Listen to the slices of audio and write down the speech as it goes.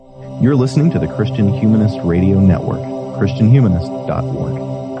You're listening to the Christian Humanist Radio Network,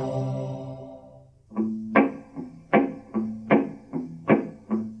 christianhumanist.org.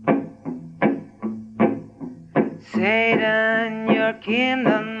 Satan, your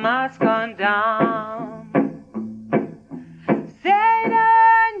kingdom must come down.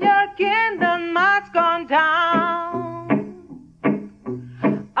 Satan, your kingdom must come down.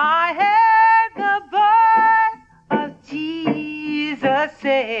 I heard the voice of Jesus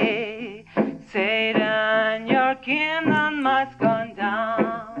say, Satan, your kingdom must come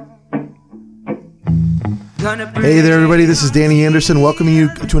down. Hey there, everybody. This is Danny Anderson welcoming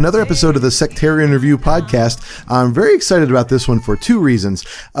you to another episode of the Sectarian Review podcast. I'm very excited about this one for two reasons.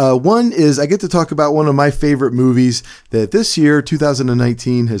 One is I get to talk about one of my favorite movies that this year,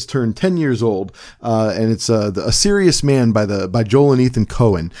 2019, has turned 10 years old. And it's A Serious Man by Joel and Ethan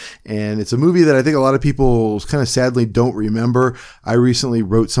Coen. And it's a movie that I think a lot of people kind of sadly don't remember. I recently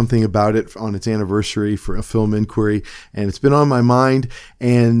wrote something about it on its anniversary for a film inquiry, and it's been on my mind.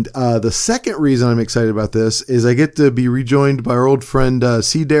 And the second reason I'm excited about this is I get to be rejoined by our old friend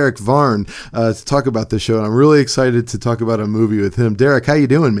Derick Varn to talk about this show. And I'm really excited to talk about a movie with him. Derek, how you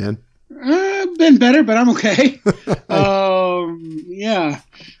doing, man? I've been better, but I'm okay. Yeah.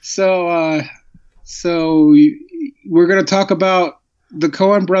 So we're going to talk about the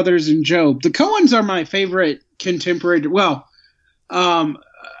Coen Brothers and Job. The Coens are my favorite contemporary. Well,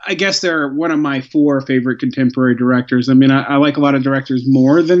 I guess they're one of my four favorite contemporary directors. I mean, I like a lot of directors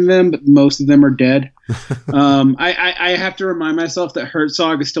more than them, but most of them are dead. I have to remind myself that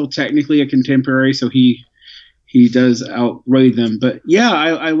Herzog is still technically a contemporary, so he does outweigh them. But yeah,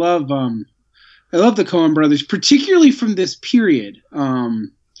 I love the Coen Brothers, particularly from this period,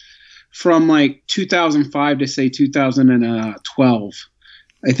 from like 2005 to say 2012.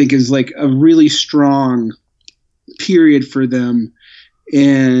 I think is like a really strong period for them.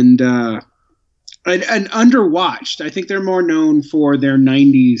 And underwatched. I think they're more known for their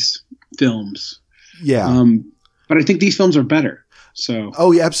 90s films. Yeah. But I think these films are better. So.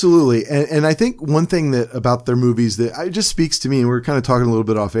 Oh, yeah, absolutely. And I think one thing that about their movies that it just speaks to me, and we're kind of talking a little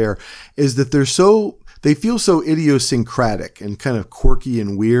bit off air, is that they feel so idiosyncratic and kind of quirky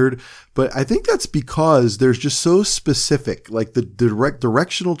and weird. But I think that's because they're just so specific, like the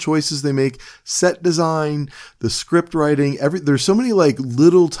directional choices they make, set design, the script writing, there's so many like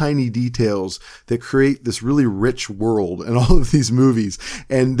little tiny details that create this really rich world in all of these movies.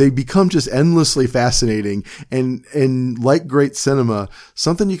 And they become just endlessly fascinating. And like great cinema,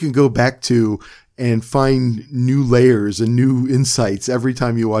 something you can go back to and find new layers and new insights every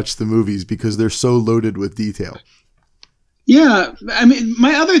time you watch the movies because they're so loaded with detail. Yeah. I mean,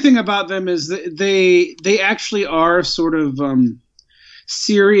 my other thing about them is that they actually are sort of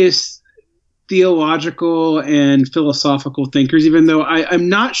serious theological and philosophical thinkers, even though I'm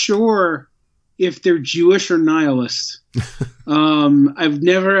not sure if they're Jewish or nihilist. I've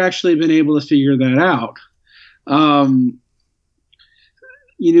never actually been able to figure that out.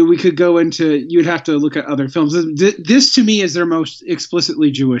 We could go into, you'd have to look at other films. This to me is their most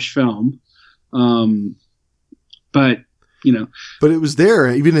explicitly Jewish film. But it was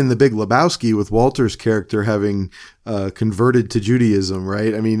there even in The Big Lebowski with Walter's character having converted to Judaism,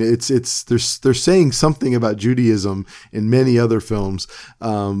 right? I mean, they're saying something about Judaism in many other films.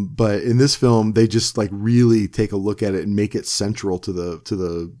 But in this film, they just like really take a look at it and make it central to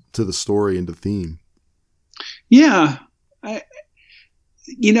the story and the theme. Yeah.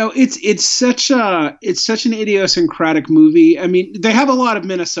 It's such an idiosyncratic movie. I mean, they have a lot of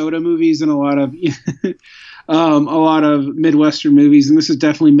Minnesota movies and a lot of Midwestern movies, and this is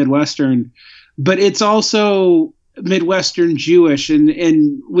definitely Midwestern, but it's also Midwestern Jewish,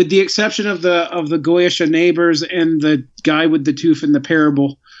 and with the exception of the Goyish neighbors and the guy with the tooth in the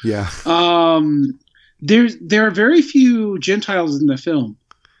parable, yeah, there are very few Gentiles in the film.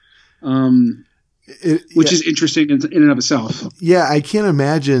 Which is interesting in and of itself. Yeah, I can't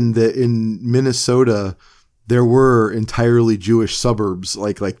imagine that in Minnesota there were entirely Jewish suburbs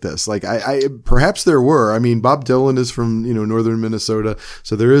like this. Like I perhaps there were. I mean, Bob Dylan is from northern Minnesota,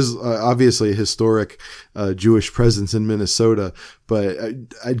 so there is obviously a historic Jewish presence in Minnesota. But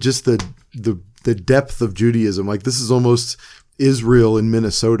I just the depth of Judaism, like this is almost Israel in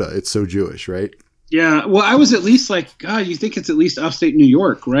Minnesota. It's so Jewish, right? Yeah. Well, I was at least like, God, you think it's at least upstate New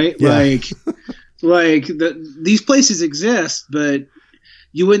York, right? Yeah. These places exist, but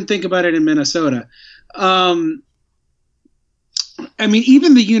you wouldn't think about it in Minnesota. I mean,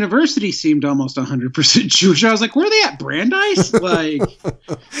 even the university seemed almost 100% Jewish. I was like, where are they at, Brandeis? Like,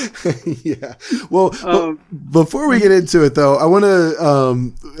 yeah. Well, before we get into it, though, I want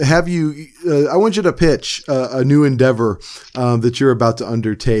to have you I want you to pitch a new endeavor that you're about to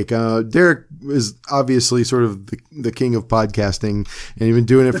undertake. Derick is obviously sort of the king of podcasting, and you've been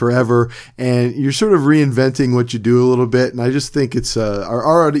doing it forever. And you're sort of reinventing what you do a little bit. And I just think it's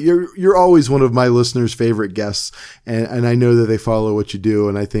you're always one of my listeners' favorite guests, and I know that they follow what you do.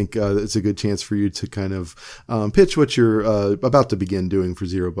 And I think it's a good chance for you to kind of pitch what you're about to begin doing for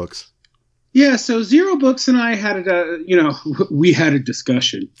Zero Books. Yeah, so Zero Books and I had we had a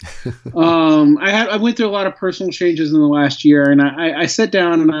discussion. I went through a lot of personal changes in the last year, and I sat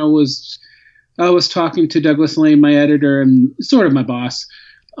down and I was talking to Douglas Lane, my editor and sort of my boss,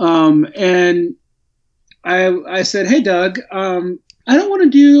 and I said, "Hey, Doug, I don't want to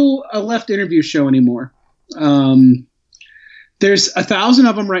do a left interview show anymore. There's 1,000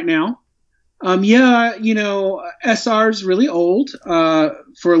 of them right now. SR's really old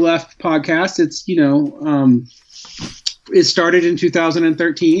for a left podcast. It's it started in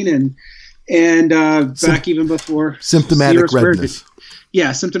 2013 and back even before Symptomatic Redness.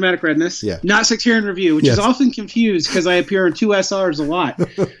 Yeah, Symptomatic Redness. Yeah. Not Sectarian Review, which is often confused because I appear in 2 SRs a lot.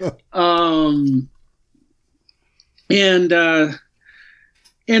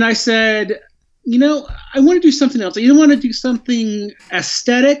 And I said, I want to do something else. I either want to do something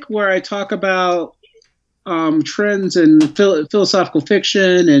aesthetic where I talk about trends in philosophical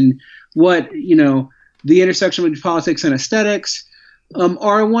fiction and what, the intersection between politics and aesthetics,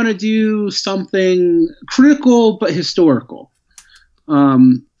 or I want to do something critical but historical.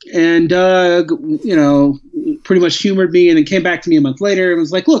 And Doug, pretty much humored me and then came back to me a month later and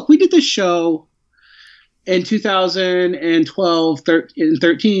was like, look, we did this show in 2012,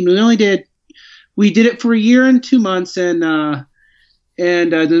 13. We did it for a year and 2 months and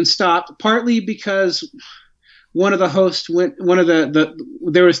then stopped, partly because one of the hosts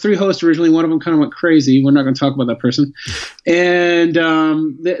there was 3 hosts originally. One of them kind of went crazy. We're not going to talk about that person. And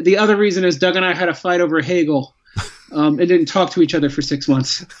the other reason is Doug and I had a fight over Hegel and didn't talk to each other for 6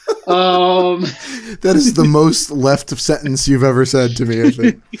 months. That is the most left sentence you've ever said to me, I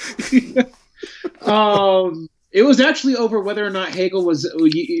think. It was actually over whether or not Hegel was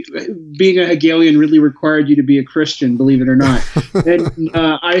being a Hegelian really required you to be a Christian, believe it or not. And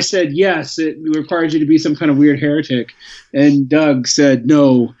I said, yes, it requires you to be some kind of weird heretic. And Doug said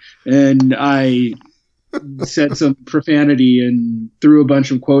no. And I said some profanity and threw a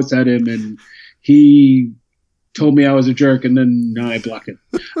bunch of quotes at him. And he told me I was a jerk. And then I blocked him.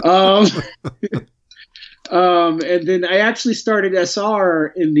 And then I actually started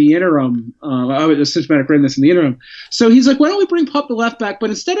SR in the interim. I was Systematic Redness in the interim. So he's like, why don't we bring Pop the Left back? But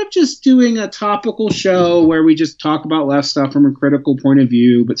instead of just doing a topical show where we just talk about left stuff from a critical point of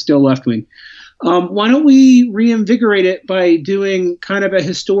view, but still left wing, why don't we reinvigorate it by doing kind of a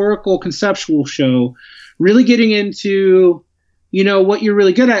historical conceptual show, really getting into, what you're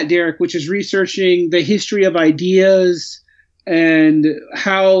really good at, Derick, which is researching the history of ideas and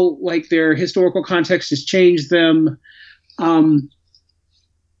how their historical context has changed them. And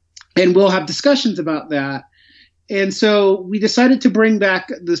we'll have discussions about that. And so we decided to bring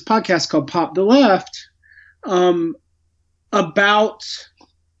back this podcast called Pop the Left, about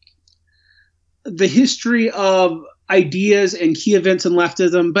the history of ideas and key events in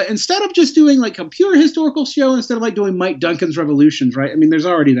leftism. But instead of just doing a pure historical show, instead of doing Mike Duncan's Revolutions, right? I mean, there's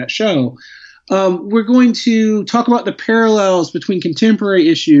already that show. We're going to talk about the parallels between contemporary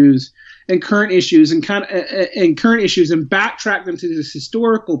issues and current issues and backtrack them to these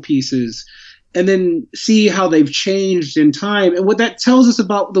historical pieces and then see how they've changed in time and what that tells us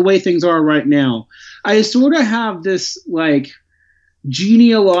about the way things are right now. I sort of have this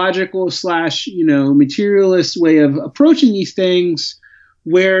genealogical / materialist way of approaching these things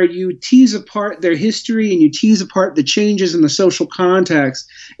where you tease apart their history and you tease apart the changes in the social context.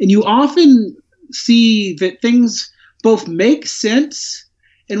 And you often see that things both make sense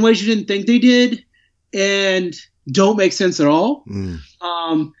in ways you didn't think they did and don't make sense at all.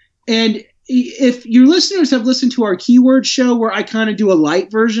 And if your listeners have listened to our keyword show where I kind of do a light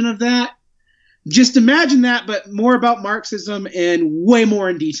version of that, just imagine that, but more about Marxism and way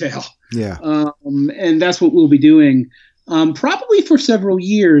more in detail. Yeah. And that's what we'll be doing. Probably for several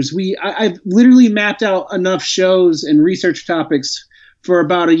years. I've literally mapped out enough shows and research topics for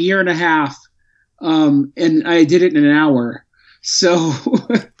about a year and a half, and I did it in an hour. So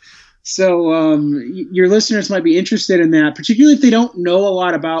your listeners might be interested in that, particularly if they don't know a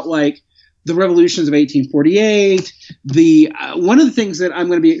lot about the revolutions of 1848. One of the things that I'm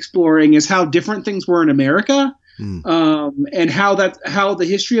going to be exploring is how different things were in America. And how the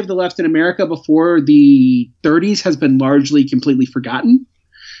history of the left in America before the 30s has been largely completely forgotten,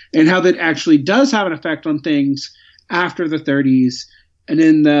 and how that actually does have an effect on things after the 30s. and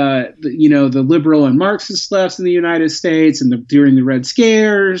in the liberal and Marxist lefts in the United States, and during the Red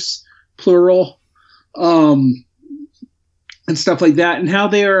Scares, plural, and stuff like that, and how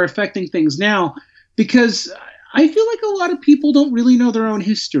they are affecting things now. Because I feel like a lot of people don't really know their own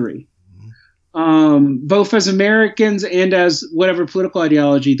history, both as Americans and as whatever political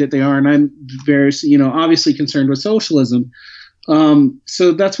ideology that they are. And I'm very, obviously concerned with socialism.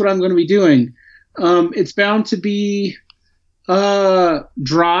 So that's what I'm going to be doing. It's bound to be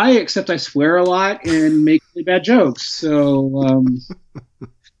dry, except I swear a lot and make really bad jokes. So,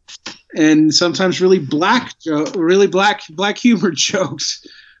 and sometimes really black humor jokes.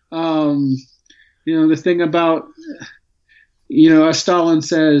 The thing about, as Stalin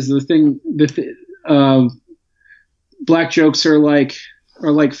says, black jokes are like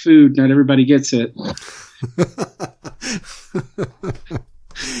food. Not everybody gets it.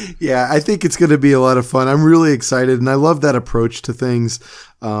 Yeah, I think it's going to be a lot of fun. I'm really excited, and I love that approach to things.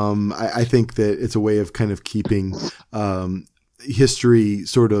 I think that it's a way of kind of keeping history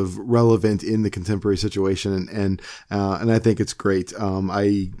sort of relevant in the contemporary situation, and I think it's great.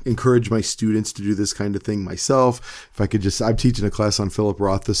 I encourage my students to do this kind of thing myself. If I could I'm teaching a class on Philip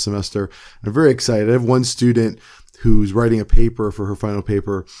Roth this semester. I'm very excited. I have one student who's writing a paper for her final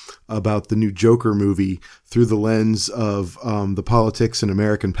paper about the new Joker movie through the lens of the politics and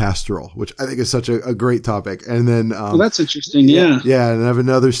American pastoral, which I think is such a great topic. And then that's interesting. Yeah. And I have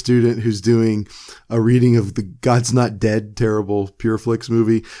another student who's doing a reading of the God's Not Dead, terrible Pureflix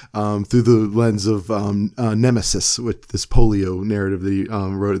movie through the lens of Nemesis, with this polio narrative that he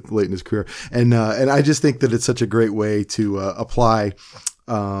wrote late in his career. And I just think that it's such a great way to apply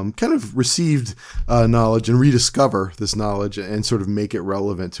kind of received knowledge and rediscover this knowledge and sort of make it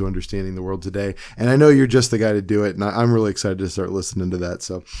relevant to understanding the world today. And I know you're just the guy to do it, and I'm really excited to start listening to that.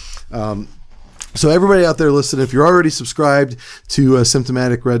 So everybody out there listening, if you're already subscribed to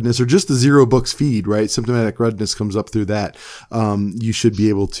Symptomatic Redness or just the Zero Books feed, right? Symptomatic Redness comes up through that. You should be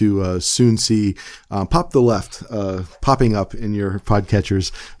able to soon see Pop the Left popping up in your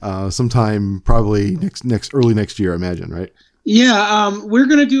podcatchers sometime probably early next year, I imagine, right? Yeah, we're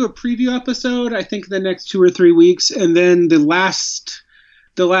going to do a preview episode, I think, the next 2 or 3 weeks. And then the last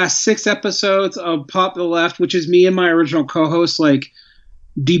 6 episodes of Pop the Left, which is me and my original co-host, like,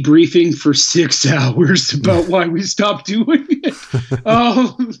 debriefing for 6 hours about why we stopped doing it.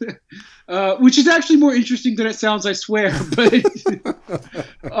 Which is actually more interesting than it sounds, I swear.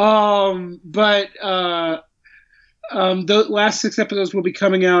 The last 6 episodes will be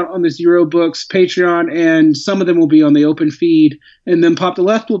coming out on the Zero Books Patreon, and some of them will be on the open feed. And then Pop the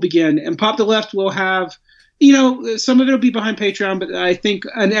Left will begin. And Pop the Left will have, some of it will be behind Patreon, but I think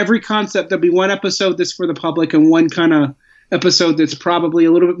on every concept there'll be one episode that's for the public and one kind of episode that's probably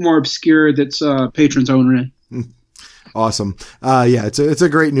a little bit more obscure that's patrons only. Awesome. It's a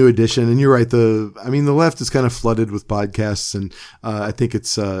great new addition, and you're right. The left is kind of flooded with podcasts, and I think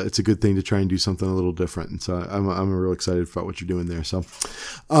it's a good thing to try and do something a little different. And so I'm real excited about what you're doing there. So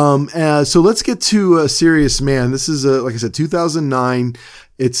let's get to Serious Man. This is like I said, 2009.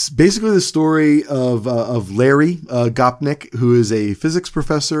 It's basically the story of Larry Gopnik, who is a physics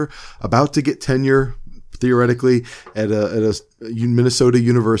professor about to get tenure, theoretically, at a Minnesota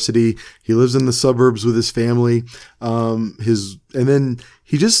university. He lives in the suburbs with his family. And then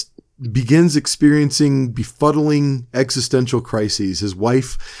he just begins experiencing befuddling existential crises. His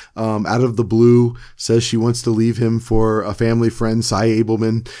wife, out of the blue, says she wants to leave him for a family friend, Cy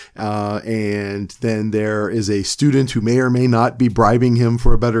Abelman. And then there is a student who may or may not be bribing him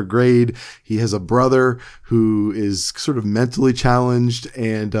for a better grade. He has a brother who is sort of mentally challenged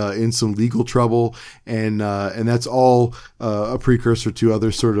and in some legal trouble. And that's all a precursor to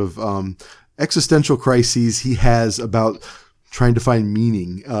other sort of existential crises he has about trying to find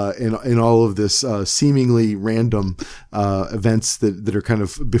meaning in all of this seemingly random events that are kind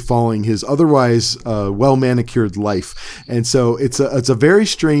of befalling his otherwise well manicured life. And so it's a very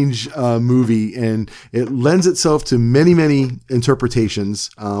strange movie, and it lends itself to many interpretations.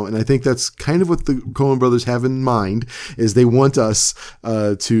 And I think that's kind of what the Coen Brothers have in mind, is they want us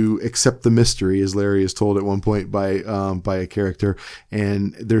to accept the mystery, as Larry is told at one point by a character,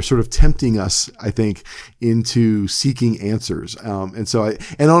 and they're sort of tempting us, I think, into seeking answers.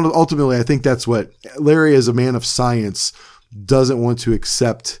 Ultimately, I think that's what Larry, as a man of science, doesn't want to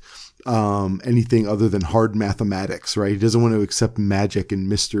accept anything other than hard mathematics, right? He doesn't want to accept magic and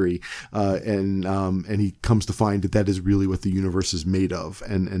mystery, and he comes to find that is really what the universe is made of,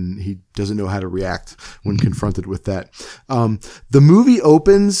 and he doesn't know how to react when confronted with that. The movie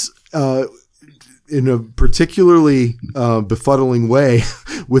opens in a particularly befuddling way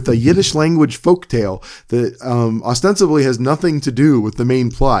with a Yiddish language folktale that ostensibly has nothing to do with the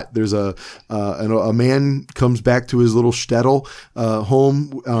main plot. There's a man comes back to his little shtetl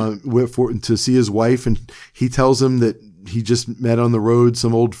home to see his wife, and he tells him that he just met on the road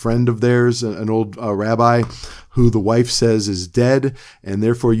some old friend of theirs, an old rabbi, who the wife says is dead, and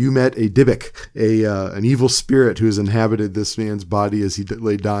therefore you met a Derick, an evil spirit who has inhabited this man's body as he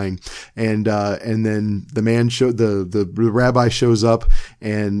lay dying. And then the man the rabbi shows up,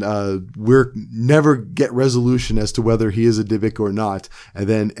 and we're never get resolution as to whether he is a Derick or not. And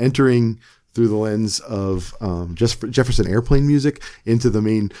then entering through the lens of Jefferson Airplane music into the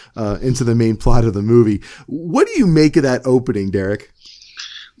main plot of the movie. What do you make of that opening, Derick?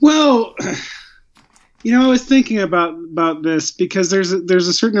 Well, I was thinking about this because there's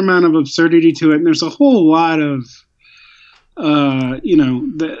a certain amount of absurdity to it, and there's a whole lot of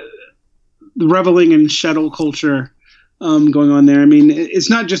the reveling in shtetl culture going on there. I mean, it's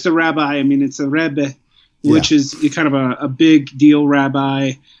not just a rabbi. I mean, it's a rebbe, which is kind of a big deal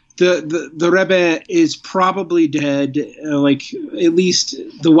rabbi. The rebbe is probably dead. At least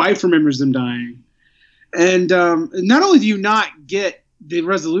the wife remembers them dying. And not only do you not get the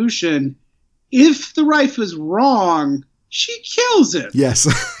resolution, if the wife is wrong, she kills him. Yes,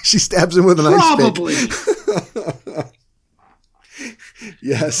 she stabs him with an ice pick. Probably.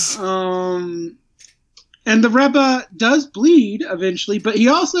 Yes. And the rebbe does bleed eventually, but he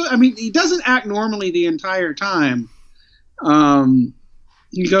also, he doesn't act normally the entire time.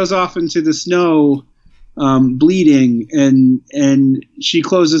 He goes off into the snow, bleeding, and she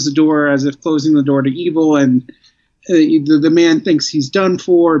closes the door as if closing the door to evil. And the man thinks he's done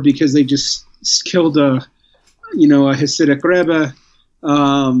for because they just killed a Hasidic Rebbe,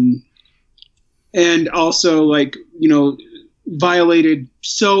 and also violated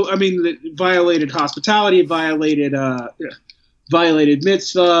hospitality, violated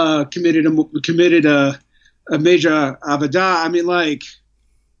mitzvah, committed a major avodah.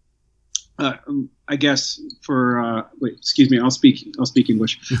 I guess for excuse me, I'll speak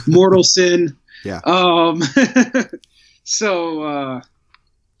English. Mortal sin. Yeah. So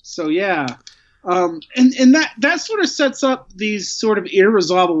yeah. And that sort of sets up these sort of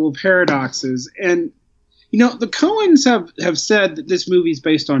irresolvable paradoxes. And the Coens have said that this movie is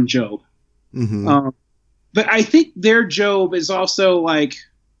based on Job. Mm-hmm. But I think their Job is also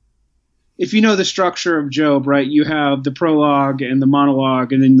if you know the structure of Job, right? You have the prologue and the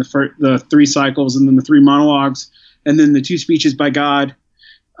monologue, and then the three cycles, and then the three monologues, and then the two speeches by God.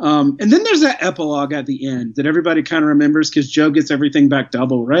 And then there's that epilogue at the end that everybody kind of remembers because Job gets everything back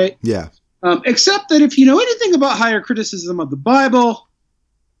double, right? Yeah. Except that if you know anything about higher criticism of the Bible,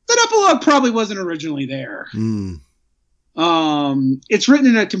 that epilogue probably wasn't originally there. Mm. It's written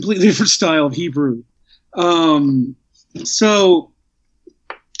in a completely different style of Hebrew.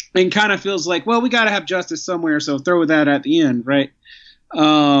 And kind of feels like, well, we got to have justice somewhere, so throw that at the end, right?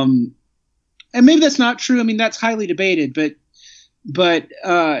 And maybe that's not true. I mean, that's highly debated, but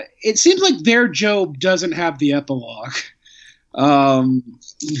it seems like their Job doesn't have the epilogue.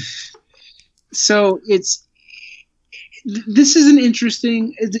 So this is an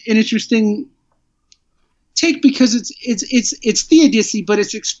interesting take because it's theodicy, but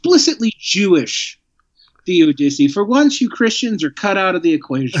it's explicitly Jewish theodicy. For once, you Christians are cut out of the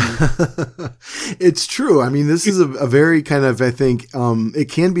equation. It's true. I mean, this is a very kind of, I think, it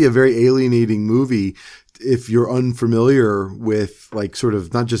can be a very alienating movie if you're unfamiliar with sort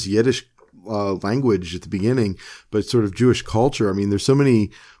of not just Yiddish language at the beginning, but sort of Jewish culture. I mean, there's so many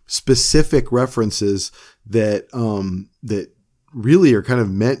specific references that really are kind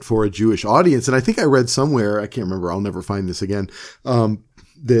of meant for a Jewish audience. And I think I read somewhere, I can't remember, I'll never find this again,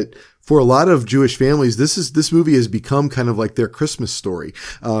 that for a lot of Jewish families, this movie has become kind of like their Christmas story.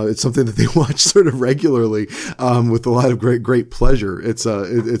 It's something that they watch sort of regularly with a lot of great pleasure. It's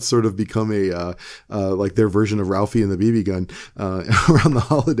sort of become like their version of Ralphie and the BB Gun around the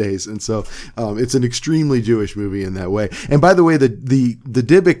holidays, and so it's an extremely Jewish movie in that way. And by the way, the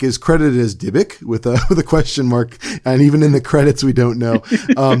Derick is credited as Derick with a question mark, and even in the credits we don't know.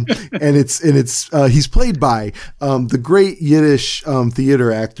 And he's played by the great Yiddish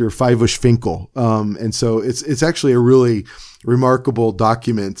theater actor Fivush Finkel, and so it's actually a really remarkable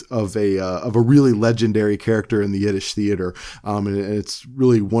document of a really legendary character in the Yiddish theater, and it's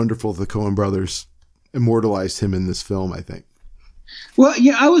really wonderful that the Coen Brothers immortalized him in this film, I think. Well,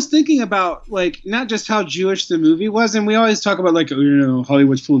 yeah, I was thinking about not just how Jewish the movie was, and we always talk about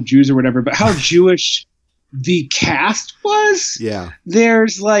Hollywood's full of Jews or whatever, but how Jewish the cast was. Yeah,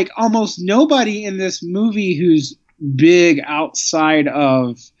 there's almost nobody in this movie who's big outside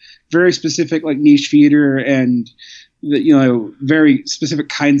of very specific niche theater and very specific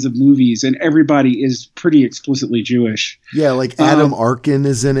kinds of movies, and everybody is pretty explicitly Jewish. Yeah, like Adam Arkin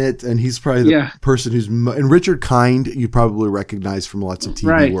is in it, and he's probably the person who's and Richard Kind you probably recognize from lots of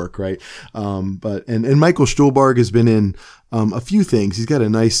TV work, right? But Michael Stuhlbarg has been in a few things. He's got a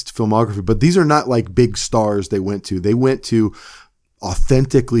nice filmography, but these are not like big stars they went to. They went to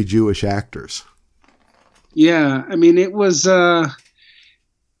authentically Jewish actors. Yeah, I mean, it was.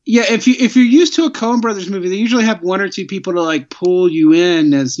 If you're used to a Coen Brothers movie, they usually have one or two people to like pull you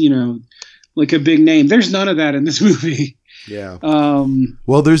in as like a big name. There's none of that in this movie. Yeah.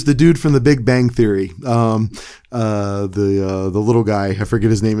 Well, there's the dude from The Big Bang Theory. The little guy, I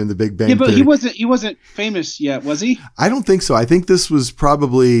forget his name in The Big Bang Theory. Yeah, but he wasn't famous yet, was he? I don't think so. I think this was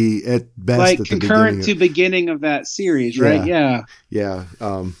probably at best like at concurrent to beginning of that series, right? Yeah. Yeah.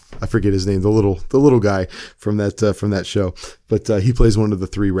 I forget his name. The little guy from that show, but he plays one of the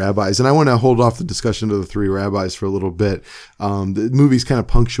three rabbis. And I want to hold off the discussion of the three rabbis for a little bit. The movie's kind of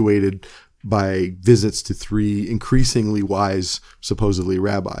punctuated by visits to three increasingly wise, supposedly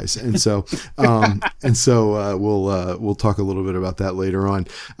rabbis. And so, we'll talk a little bit about that later on.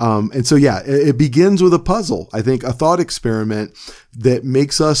 It begins with a puzzle. I think a thought experiment that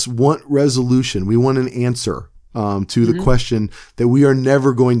makes us want resolution. We want an answer to the question that we are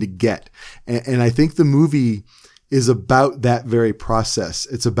never going to get. And I think the movie is about that very process.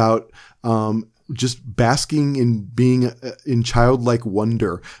 It's about, just basking in being in childlike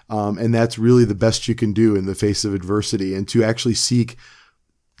wonder. And that's really the best you can do in the face of adversity. And to actually seek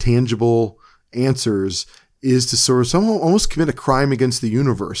tangible answers is to sort of somehow almost commit a crime against the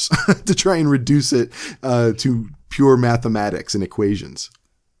universe to try and reduce it to pure mathematics and equations.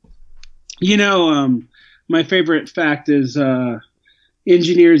 My favorite fact is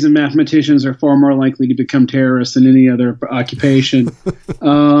engineers and mathematicians are far more likely to become terrorists than any other occupation,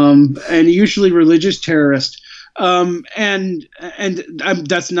 and usually religious terrorists. And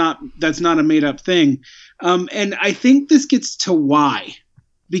that's not a made up thing. And I think this gets to why,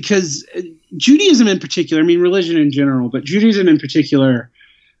 because Judaism in particular, I mean religion in general, but Judaism in particular,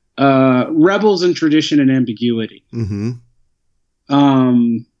 rebels in tradition and ambiguity. Mm-hmm.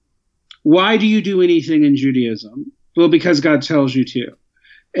 Why do you do anything in Judaism? Well, because God tells you to.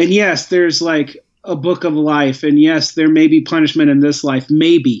 And yes, there's like a book of life. And yes, there may be punishment in this life.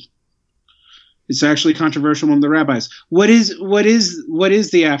 Maybe. It's actually controversial among the rabbis. What is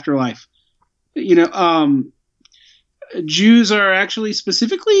the afterlife? Jews are actually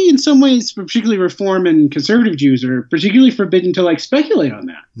specifically, in some ways, particularly Reform and conservative Jews are particularly forbidden to like speculate on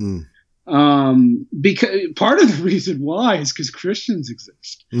that. Mm. Because part of the reason why is because Christians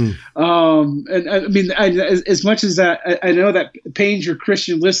exist. And I mean, as much as that, I know that pains your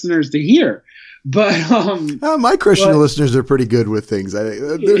Christian listeners to hear, but my Christian listeners are pretty good with things.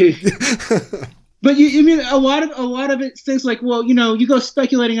 But you mean a lot of it's things like, well, you go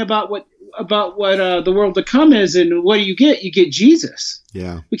speculating about what the world to come is, and what do you get? You get Jesus.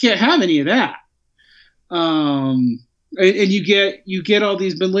 Yeah, we can't have any of that. And you get all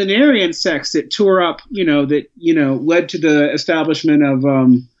these millenarian sects that tore up, that led to the establishment of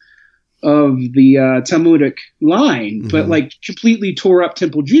the Talmudic line, but like completely tore up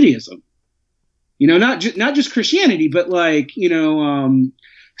Temple Judaism. Not just Christianity, but like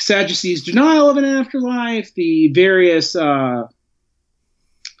Sadducees' denial of an afterlife, the various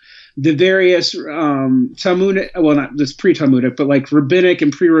Talmudic, well, not this pre-Talmudic, but like rabbinic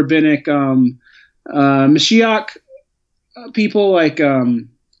and pre-rabbinic Mashiach people like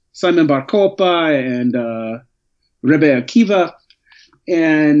Simon Bar Kokhba and Rebbe Akiva,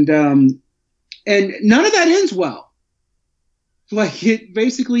 and none of that ends well. Like it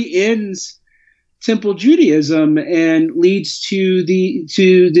basically ends Temple Judaism and leads to the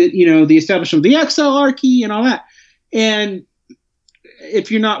establishment of the exilarchy and all that. And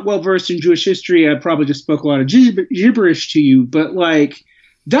if you're not well versed in Jewish history, I probably just spoke a lot of gibberish to you, but like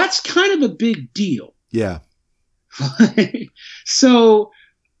that's kind of a big deal. Yeah. So,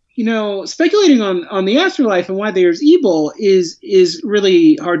 speculating on the afterlife and why there's evil is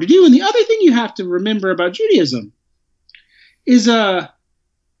really hard to do. And the other thing you have to remember about Judaism is that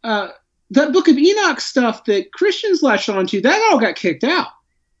Book of Enoch stuff that Christians latched onto, that all got kicked out.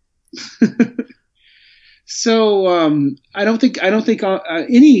 So I don't think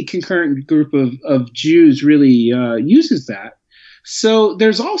any concurrent group of Jews really uses that. So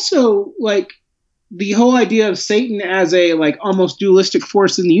there's also like the whole idea of Satan as a like almost dualistic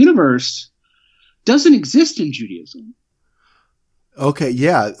force in the universe doesn't exist in Judaism. Okay,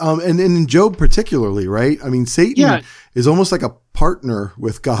 yeah, and in Job particularly, right? I mean, Satan is almost like a partner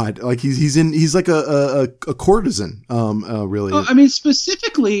with God. Like he's like a courtesan, really. I mean,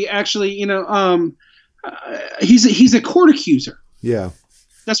 specifically, actually, he's a court accuser. Yeah.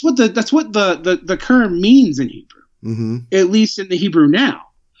 That's what the term means in Hebrew, Mm-hmm. at least in the Hebrew now.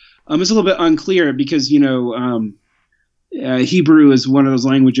 It's a little bit unclear because, Hebrew is one of those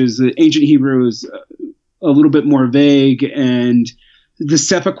languages. Ancient Hebrew is a little bit more vague, and the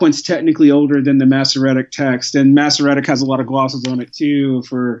Septuagint's technically older than the Masoretic text, and Masoretic has a lot of glosses on it too.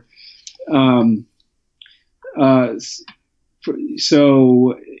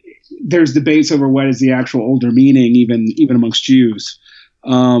 So there's debates over what is the actual older meaning, even amongst Jews.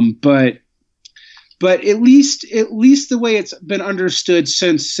 But at least the way it's been understood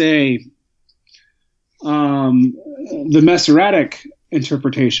since, say, the Masoretic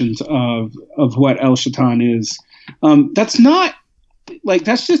interpretations of what El Shaitan is, that's not like,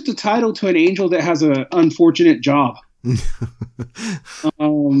 that's just a title to an angel that has an unfortunate job. And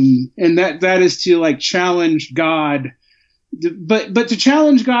that is to like challenge God, but to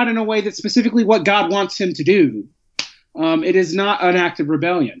challenge God in a way that's specifically what God wants him to do. It is not an act of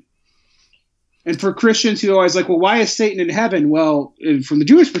rebellion. And for Christians who are always like, well, why is Satan in heaven? Well, from the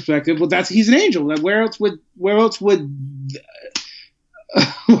Jewish perspective, well, he's an angel. Where else would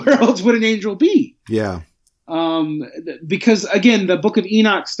an angel be? Yeah. Because again, the Book of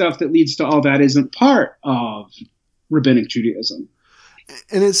Enoch stuff that leads to all that isn't part of Rabbinic Judaism.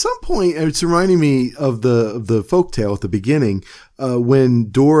 And at some point, it's reminding me of the folktale at the beginning,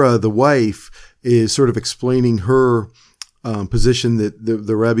 when Dora, the wife, is sort of explaining her position that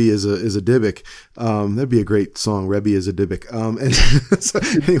the Rebbe is a Dybbuk. That'd be a great song, Rebbe is a Dybbuk. And so,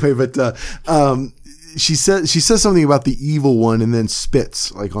 anyway, but she says something about the evil one and then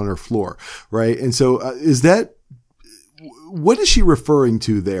spits like on her floor, right? And so what is she referring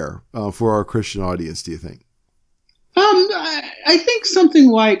to there for our Christian audience, do you think? I think something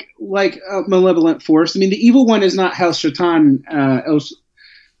like a malevolent force. I mean, the evil one is not Hel Shatan,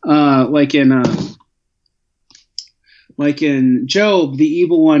 like in Job. The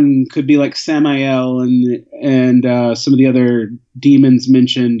evil one could be like Samael and some of the other demons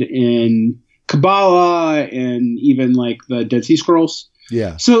mentioned in Kabbalah and even like the Dead Sea Scrolls.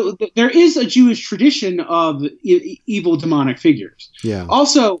 Yeah. So there is a Jewish tradition of evil demonic figures. Yeah.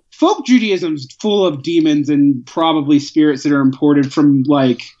 Also, folk Judaism's full of demons and probably spirits that are imported from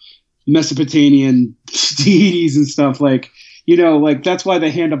like Mesopotamian deities and stuff. Like, like that's why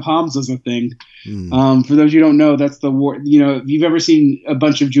the hand of Hamza is a thing. For those who don't know, that's the war. If you've ever seen a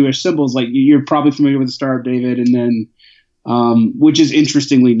bunch of Jewish symbols, like you're probably familiar with the Star of David, and then, which is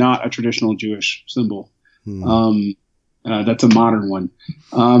interestingly not a traditional Jewish symbol. That's a modern one.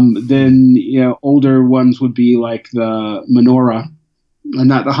 Then, older ones would be like the menorah,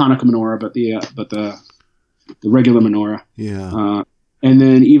 not the Hanukkah menorah, but the regular menorah. Yeah. And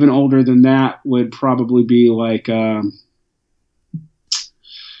then even older than that would probably be like, I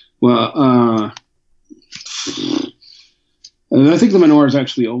think the menorah is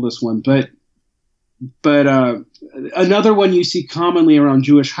actually the oldest one, but another one you see commonly around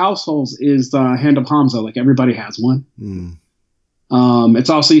Jewish households is the hand of Hamza. Like everybody has one. It's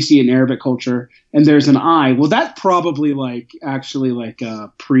also, you see in Arabic culture, and there's an eye. Well, that's probably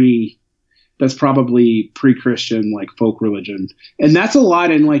that's probably pre-Christian, like folk religion. And that's a lot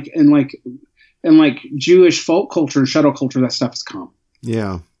in Jewish folk culture and shuttle culture. That stuff is common.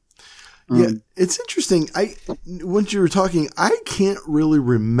 Yeah. Yeah, it's interesting. Once you were talking, I can't really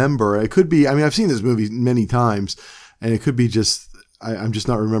remember. It could be, I've seen this movie many times, and it could be just, I'm just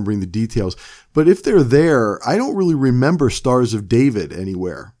not remembering the details. But if they're there, I don't really remember Stars of David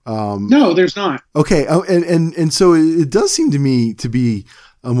anywhere. No, there's not. Okay. Oh, and so it does seem to me to be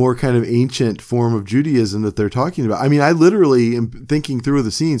a more kind of ancient form of Judaism that they're talking about. I literally am thinking through the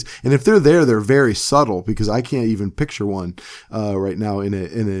scenes, and if they're there, they're very subtle because I can't even picture one right now in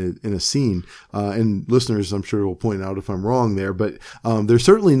a scene. And listeners, I'm sure will point out if I'm wrong there, but they're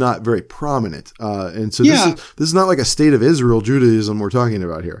certainly not very prominent. And so this is not like a state of Israel Judaism we're talking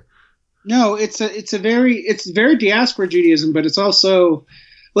about here. No, it's very diaspora Judaism, but it's also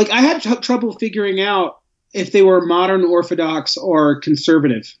like I had trouble figuring out if they were modern Orthodox or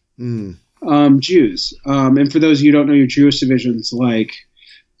conservative Jews. And for those of you who don't know your Jewish divisions, like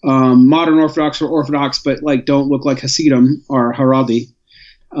modern Orthodox or Orthodox, but like don't look like Hasidim or Haredi,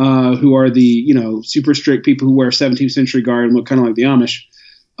 who are the super strict people who wear 17th century garb and look kind of like the Amish.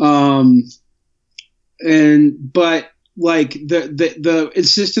 But like the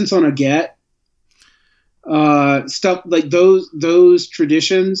insistence on a get stuff like those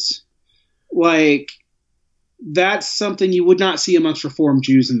traditions, like. That's something you would not see amongst Reformed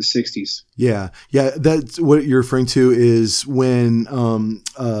Jews in the 60s. Yeah. Yeah. That's what you're referring to is when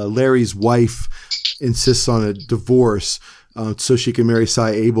Larry's wife insists on a divorce. so she can marry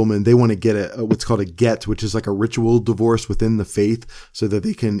Cy Abelman. They want to get what's called a get, which is like a ritual divorce within the faith, so that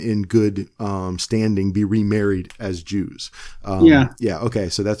they can, in good standing, be remarried as Jews. Yeah. Okay.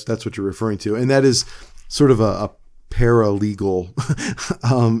 So that's what you're referring to, and that is sort of a paralegal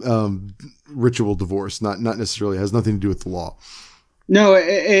ritual divorce, not necessarily, has nothing to do with the law. No, it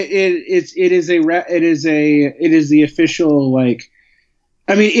is the official, like,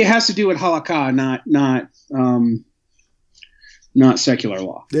 I mean, it has to do with halakha, not secular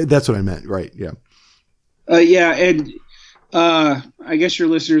law. That's what I meant, right? Yeah. And I guess your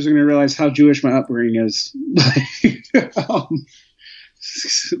listeners are going to realize how Jewish my upbringing is,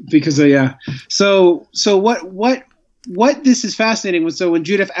 because yeah. So what this is fascinating was, so when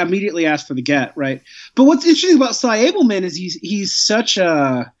Judith immediately asked for the get, right? But what's interesting about Cy Abelman is he's such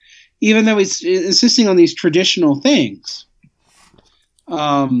a, even though he's insisting on these traditional things,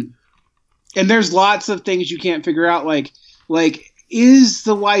 and there's lots of things you can't figure out, like is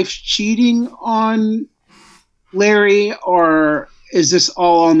the wife cheating on Larry, or is this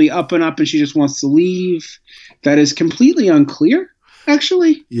all on the up and up and she just wants to leave? That is completely unclear,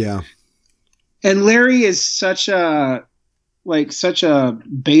 actually. Yeah. And Larry is such a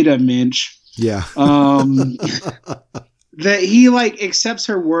beta minch. Yeah. That he like accepts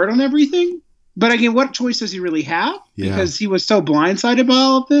her word on everything. But again, what choice does he really have? Yeah. Because he was so blindsided by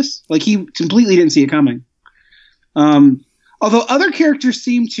all of this. Like, he completely didn't see it coming. Although other characters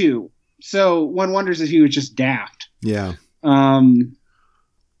seem to. So one wonders if he was just daft. Yeah.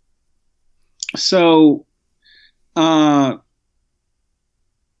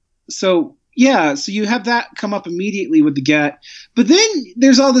 Yeah, so you have that come up immediately with the get, but then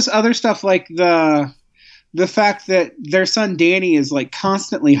there's all this other stuff, like the fact that their son Danny is like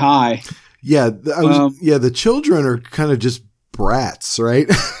constantly high. Yeah, the children are kind of just brats, right?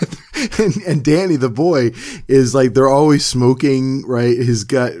 and Danny, the boy, is like, they're always smoking, right? He's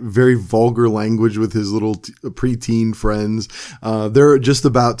got very vulgar language with his little preteen friends. He's just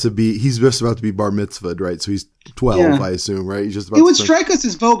about to be bar mitzvahed, right? So he's 12, yeah. I assume, right? He's just about. It would strike us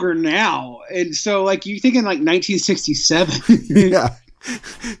as vulgar now, and so like you're thinking like 1967. Yeah.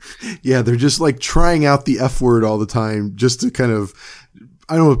 Yeah, they're just like trying out the F word all the time, just to kind of,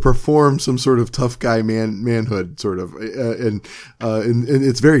 I don't know, perform some sort of tough guy manhood, sort of, and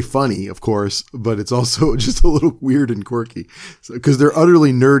it's very funny, of course, but it's also just a little weird and quirky, because they're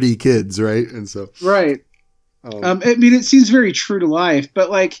utterly nerdy kids, right? And so, right. I mean, it seems very true to life, but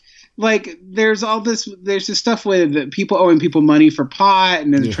like there's this stuff with people owing people money for pot,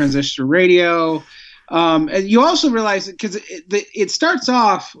 and then the transistor radio. And you also realize that because it starts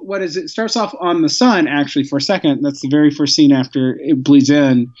off, it starts off on the sun, actually, for a second. That's the very first scene after it bleeds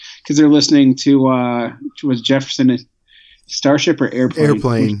in, because they're listening to was Jefferson Starship or Airplane?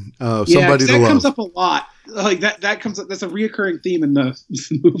 Airplane. Somebody to that love. comes up a lot. Like that comes up. That's a reoccurring theme in the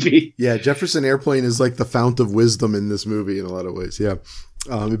movie. Yeah, Jefferson Airplane is like the fount of wisdom in this movie in a lot of ways. Yeah,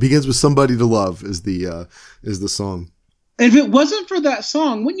 it begins with "Somebody to Love" is the song. And if it wasn't for that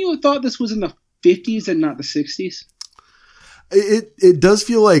song, wouldn't you have thought this was in the 50s and not the 60s? It does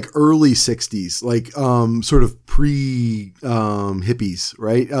feel like early 60s, like sort of pre hippies,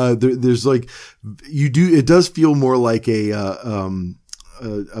 right? There's like it does feel more like a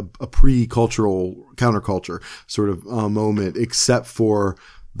pre-cultural counterculture sort of moment, except for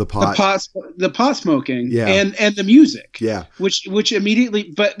the pot smoking, yeah, and the music, yeah, which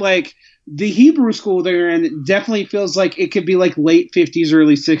immediately, but like the Hebrew school they're in definitely feels like it could be like late 50s,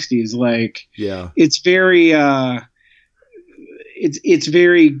 early 60s. Like, yeah, it's very it's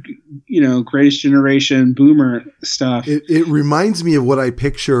very, Greatest Generation boomer stuff. It reminds me of what I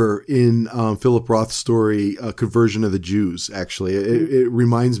picture in Philip Roth's story, Conversion of the Jews. Actually, it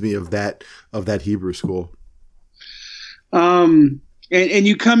reminds me of that Hebrew school. And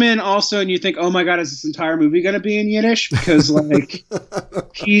you come in also and you think, oh my God, is this entire movie going to be in Yiddish? Because like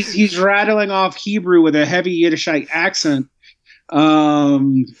he's rattling off Hebrew with a heavy Yiddishite accent.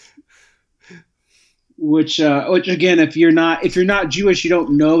 Which again, if you're not Jewish, you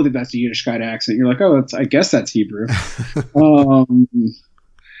don't know that that's a Yiddishkeit accent. You're like, oh, I guess that's Hebrew.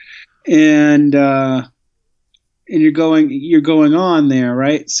 And you're going on there,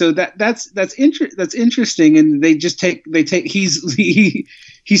 right? So that's interesting. And he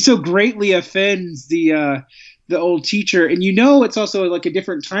so greatly offends the old teacher, and it's also like a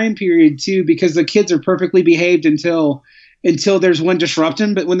different time period too, because the kids are perfectly behaved until there's one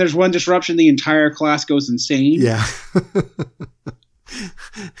disruption, but when there's one disruption, the entire class goes insane. Yeah.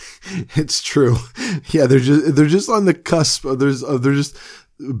 It's true. Yeah, they're just on the cusp. They're just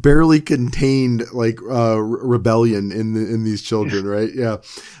barely contained like rebellion in these children, right? Yeah.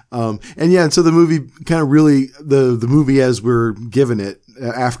 And so the movie kind of really the movie as we're given it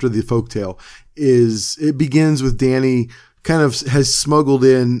after the folktale it begins with Danny kind of has smuggled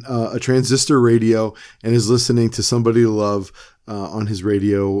in a transistor radio and is listening to Somebody to Love on his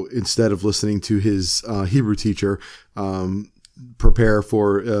radio instead of listening to his Hebrew teacher prepare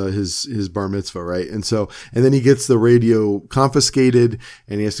for his bar mitzvah, right? And then he gets the radio confiscated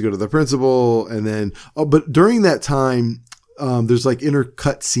and he has to go to the principal. And then, but during that time, there's like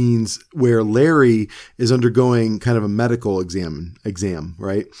intercut scenes where Larry is undergoing kind of a medical exam,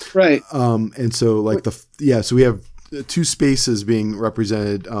 right? Right. And so like so we have two spaces being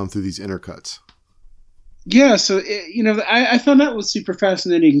represented through these intercuts. Yeah. So, I found that was super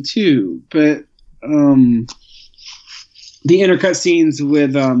fascinating too, but the intercut scenes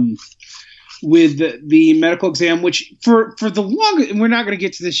with the medical exam, which for the longest, and we're not going to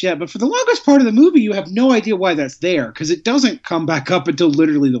get to this yet, but for the longest part of the movie, you have no idea why that's there because it doesn't come back up until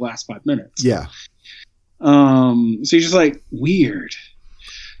literally the last 5 minutes. Yeah. So you're just like, weird.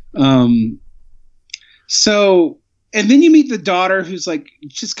 So, and then you meet the daughter who's like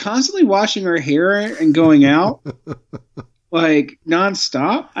just constantly washing her hair and going out like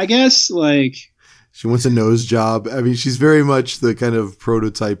nonstop, I guess. Like, she wants a nose job. I mean, she's very much the kind of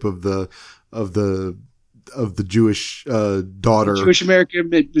prototype of the Jewish daughter, Jewish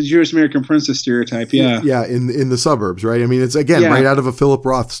American princess stereotype. Yeah, yeah, in the suburbs, right? I mean, it's again right out of a Philip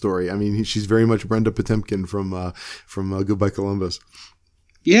Roth story. I mean, she's very much Brenda Potemkin from Goodbye Columbus.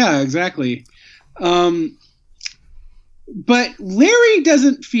 Yeah, exactly. But Larry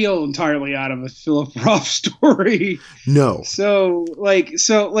doesn't feel entirely out of a Philip Roth story. No. So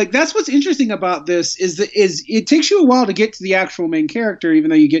that's what's interesting about this is it takes you a while to get to the actual main character, even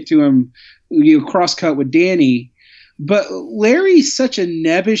though you get to him, you cross-cut with Danny. But Larry's such a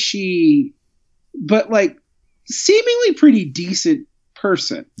nebbishy, but like seemingly pretty decent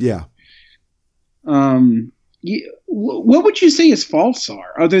person. Yeah. What would you say his faults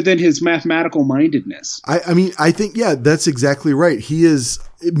are, other than his mathematical mindedness? I mean, I think, yeah, that's exactly right. He is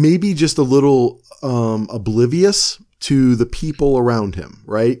maybe just a little oblivious to the people around him,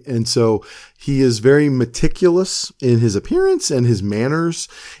 right? And so he is very meticulous in his appearance and his manners,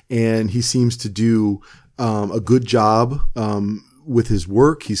 and he seems to do a good job with his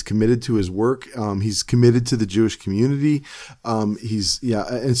work. He's committed to his work. He's committed to the Jewish community.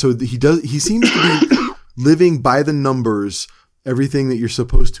 And so he seems to be living by the numbers, everything that you're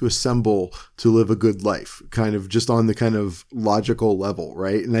supposed to assemble to live a good life, kind of just on the kind of logical level,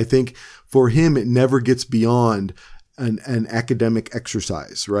 right? And I think for him, it never gets beyond an academic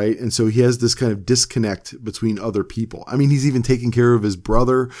exercise, right? And so he has this kind of disconnect between other people. I mean, he's even taking care of his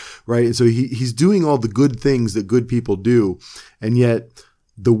brother, right? And so he's doing all the good things that good people do. And yet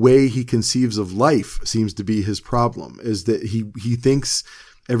the way he conceives of life seems to be his problem, is that he thinks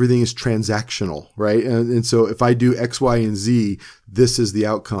everything is transactional, right? And so if I do X, Y, and Z, this is the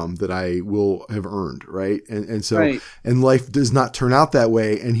outcome that I will have earned, right? And so, right. And life does not turn out that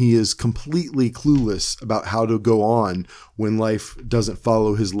way. And he is completely clueless about how to go on when life doesn't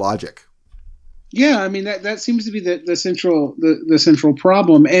follow his logic. Yeah, I mean, that seems to be the central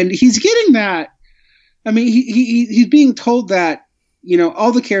problem. And he's getting that. I mean, he's being told that,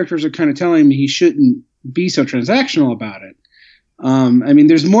 all the characters are kind of telling him he shouldn't be so transactional about it. I mean,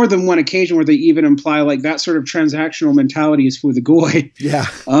 there's more than one occasion where they even imply like that sort of transactional mentality is for the goy. Yeah.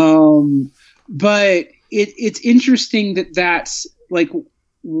 But it's interesting that that's like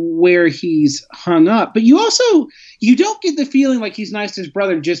where he's hung up. But you don't get the feeling like he's nice to his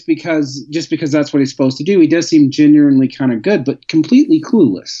brother just because that's what he's supposed to do. He does seem genuinely kind of good, but completely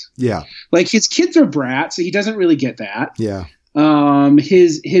clueless. Yeah. Like his kids are brats, so he doesn't really get that. Yeah.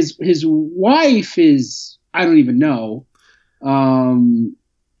 His wife is, I don't even know.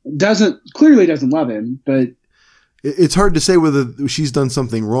 Clearly doesn't love him, but it's hard to say whether she's done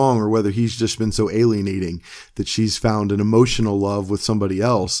something wrong or whether he's just been so alienating that she's found an emotional love with somebody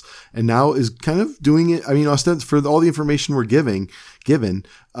else and now is kind of doing it. I mean, for all the information we're given,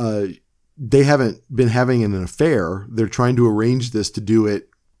 they haven't been having an affair. They're trying to arrange this to do it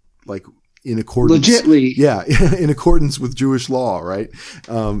like in accordance, legitly, yeah, in accordance with Jewish law, right?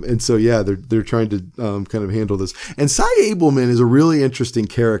 And so, yeah, they're trying to kind of handle this. And Cy Abelman is a really interesting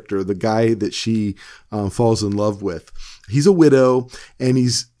character. The guy that she falls in love with, he's a widow, and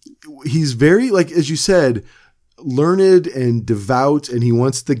he's very, like as you said, learned and devout, and he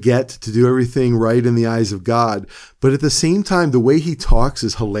wants to do everything right in the eyes of God. But at the same time, the way he talks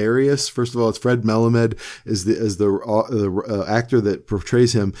is hilarious. First of all, it's Fred Melamed as the actor that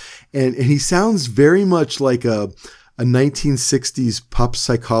portrays him, and he sounds very much like a a 1960s pop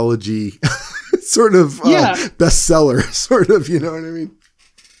psychology sort of bestseller, sort of, you know what I mean?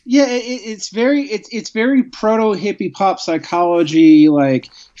 Yeah, it's very proto hippie pop psychology, like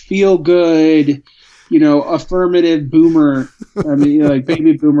feel good, affirmative boomer. I mean, like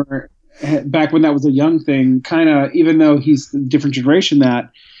baby boomer back when that was a young thing, kind of, even though he's a different generation, that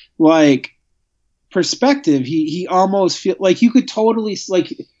like perspective, he almost feel like you could totally,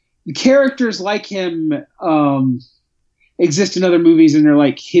 like, characters like him exist in other movies and they're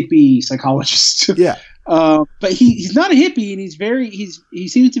like hippie psychologists. Yeah. But he's not a hippie, and he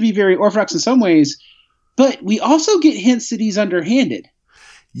seems to be very orthodox in some ways, but we also get hints that he's underhanded.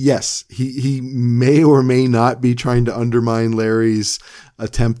 Yes, he may or may not be trying to undermine Larry's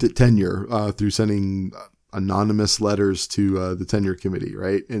attempt at tenure through sending anonymous letters to the tenure committee,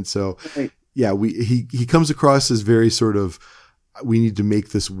 right? And so, right. Yeah, he comes across as very sort of, we need to make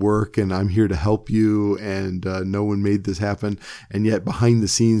this work, and I'm here to help you, and no one made this happen. And yet behind the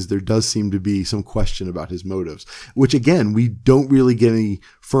scenes, there does seem to be some question about his motives, which again, we don't really get any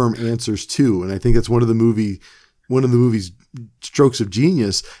firm answers to. And I think that's one of the movie's strokes of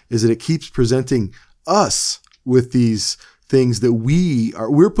genius, is that it keeps presenting us with these things that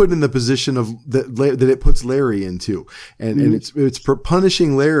we're put in the position of that it puts Larry into, and it's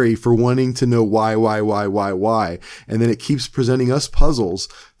punishing Larry for wanting to know why, and then it keeps presenting us puzzles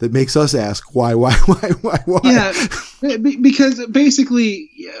that makes us ask why. Yeah, because basically,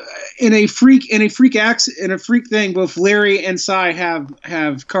 in a freak thing, both Larry and Cy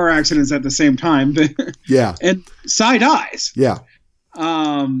have car accidents at the same time. Yeah, and Cy dies. Yeah.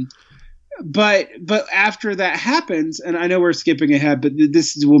 But after that happens, and I know we're skipping ahead, but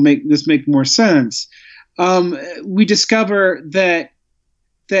this will make more sense. We discover that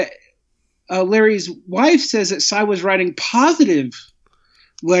Larry's wife says that Cy was writing positive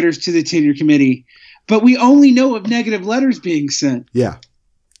letters to the tenure committee, but we only know of negative letters being sent. Yeah.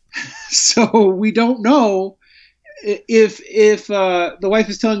 So we don't know if the wife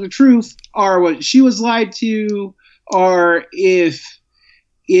is telling the truth, or what she was lied to, or if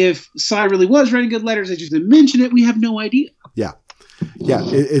Cy really was writing good letters, they just didn't mention it. We have no idea. Yeah. Yeah.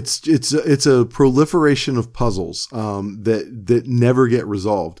 It's a proliferation of puzzles that never get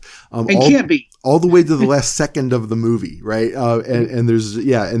resolved. And can't be. All the way to the last second of the movie, right? And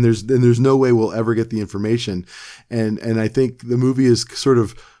there's no way we'll ever get the information. And I think the movie is sort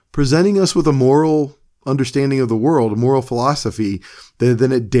of presenting us with a moral understanding of the world, a moral philosophy that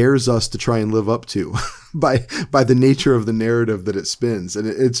then it dares us to try and live up to by the nature of the narrative that it spins. And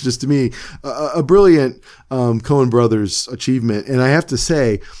it's just, to me, a brilliant Coen Brothers achievement. And I have to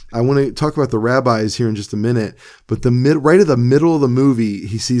say, I want to talk about the rabbis here in just a minute, but right at the middle of the movie,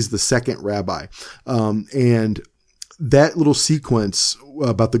 he sees the second rabbi. And that little sequence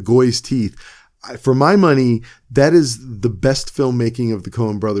about the goy's teeth, for my money, that is the best filmmaking of the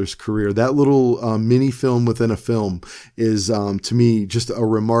Coen Brothers' career. That little mini film within a film is, to me, just a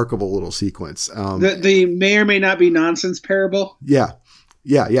remarkable little sequence. The may or may not be nonsense parable. Yeah.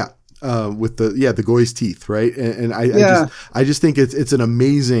 With the goy's teeth, right? And I just think it's an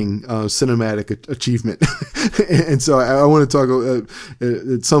amazing cinematic achievement. And so I want to talk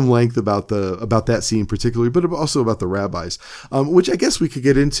at some length about that scene particularly, but also about the rabbis, which I guess we could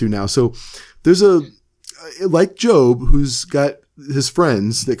get into now. So there's like Job, who's got his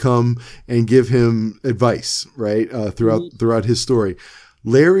friends that come and give him advice, right? Throughout his story.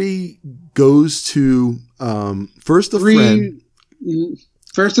 Larry goes to, first a friend,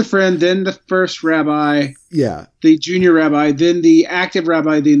 then the first rabbi. Yeah. The junior rabbi, then the active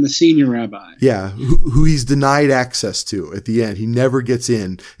rabbi, then the senior rabbi. Yeah. Who he's denied access to at the end. He never gets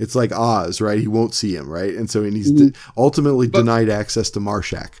in. It's like Oz, right? He won't see him, right? And so he's ultimately denied access to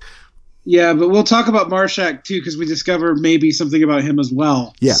Marshak. Yeah, but we'll talk about Marshak too, because we discover maybe something about him as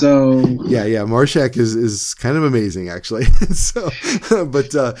well. Yeah. So yeah. Marshak is kind of amazing, actually. So,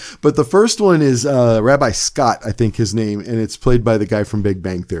 but the first one is Rabbi Scott, I think his name, and it's played by the guy from Big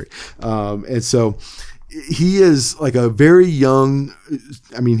Bang Theory. And so he is like a very young.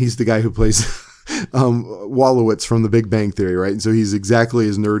 I mean, he's the guy who plays Wolowitz from the Big Bang Theory, right? And so he's exactly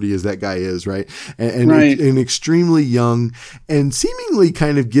as nerdy as that guy is, right? And extremely young, and seemingly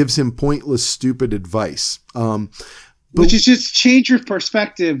kind of gives him pointless, stupid advice. Which is just change your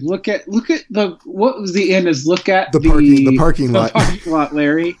perspective. Look at the what was the end is look at the parking lot. The parking lot,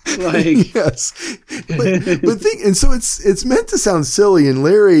 Larry. Like yes, but and so it's meant to sound silly, and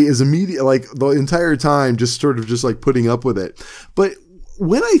Larry is immediate, like the entire time, just sort of just like putting up with it. But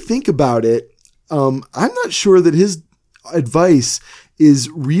when I think about it, I'm not sure that his advice is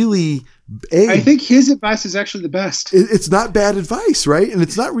really I think his advice is actually the best. It's not bad advice, right? And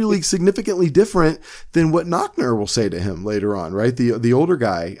it's not really significantly different than what Knockner will say to him later on, right? The older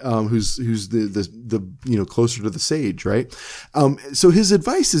guy, who's the closer to the sage, right? So his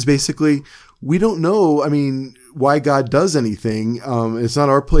advice is basically, we don't know, I mean, why God does anything. It's not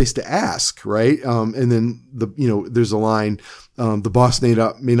our place to ask, right? And then there's a line, the boss may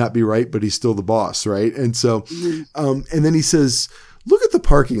not be right, but he's still the boss, right? And so, and then he says, look at the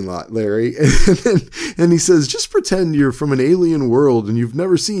parking lot, Larry. And he says, just pretend you're from an alien world and you've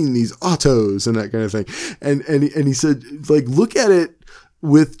never seen these autos and that kind of thing. And he said, like, look at it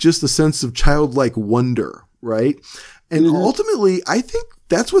with just a sense of childlike wonder, right? And ultimately, I think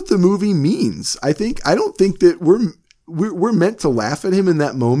that's what the movie means. I don't think that we're meant to laugh at him in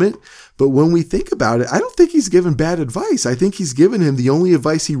that moment, but when we think about it, I don't think he's given bad advice. I think he's given him the only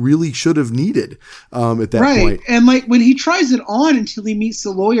advice he really should have needed at that point. Right, and like when he tries it on until he meets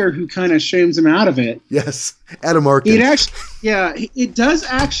the lawyer who kind of shames him out of it. Yes, Adam Arkin. It does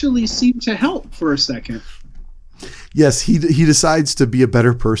actually seem to help for a second. Yes, he decides to be a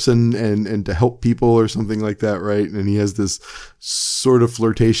better person and to help people or something like that, right? And he has this sort of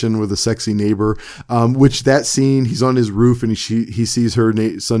flirtation with a sexy neighbor, which that scene, he's on his roof and he sees her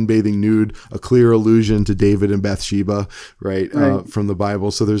sunbathing nude, a clear allusion to David and Bathsheba, right. From the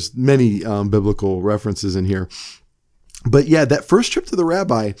Bible. So there's many biblical references in here. But yeah, that first trip to the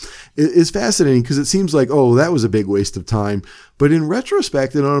rabbi is fascinating because it seems like, oh, that was a big waste of time. But in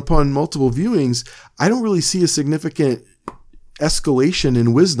retrospect and upon multiple viewings, I don't really see a significant escalation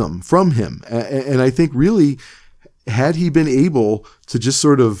in wisdom from him. And I think really, had he been able to just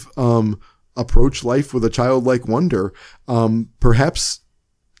sort of approach life with a childlike wonder, perhaps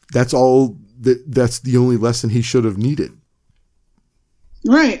that's that's the only lesson he should have needed.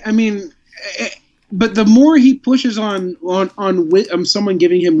 Right. I mean, but the more he pushes on someone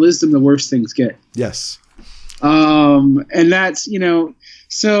giving him wisdom, the worse things get. Yes. And that's,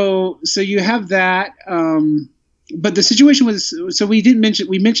 so you have that. But the situation was, so we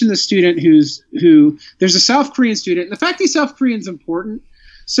mentioned the student who there's a South Korean student. And the fact he's South Korean is important.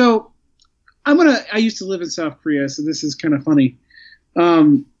 So I used to live in South Korea, so this is kind of funny.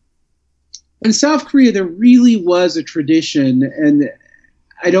 In South Korea, there really was a tradition, and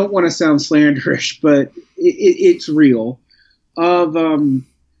I don't want to sound slanderish, but it's real, of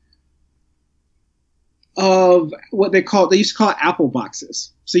what they used to call it apple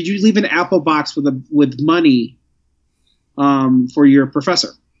boxes. So you leave an apple box with money for your professor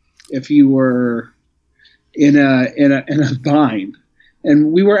if you were in a bind.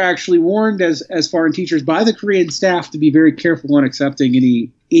 And we were actually warned as foreign teachers by the Korean staff to be very careful on accepting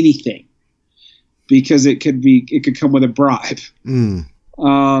anything, because it could come with a bribe.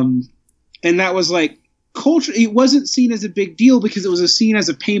 And that was like culture. It wasn't seen as a big deal because it was seen as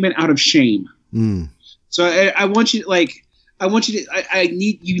a payment out of shame. So you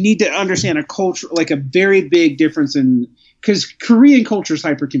need to understand a culture, like a very big difference because Korean culture is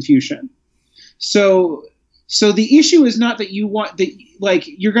hyper Confucian. So the issue is not that you want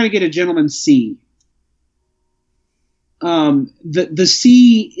you're going to get a gentleman's C. The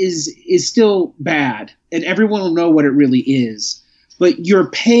C is still bad, and everyone will know what it really is. But you're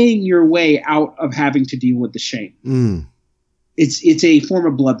paying your way out of having to deal with the shame. It's a form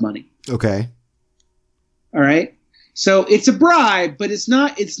of blood money. Okay. All right. So it's a bribe, but it's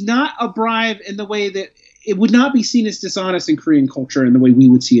not a bribe in the way that it would not be seen as dishonest in Korean culture in the way we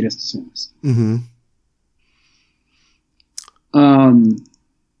would see it as dishonest. Mm-hmm.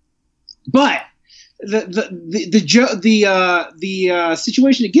 But the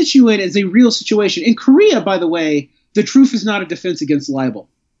situation it gets you in is a real situation. In Korea, by the way, the truth is not a defense against libel.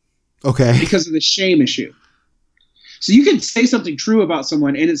 Okay. Because of the shame issue. So you can say something true about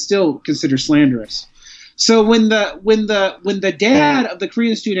someone and it's still considered slanderous. So when the dad of the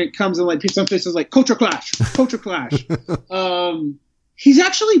Korean student comes and like some faces like culture clash, he's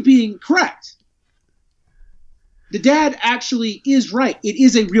actually being correct. The dad actually is right. It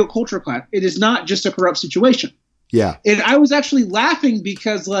is a real culture clash. It is not just a corrupt situation. Yeah. And I was actually laughing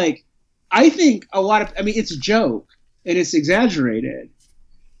because I think it's a joke and it's exaggerated,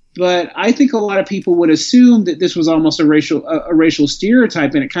 but I think a lot of people would assume that this was almost a racial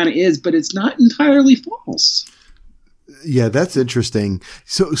stereotype, and it kind of is, but it's not entirely false. Yeah, that's interesting.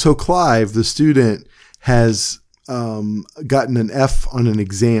 So Clive, the student, has gotten an F on an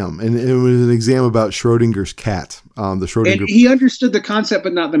exam, and it was an exam about Schrodinger's cat. And he understood the concept,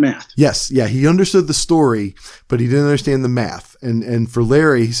 but not the math. Yes, yeah, he understood the story, but he didn't understand the math. And for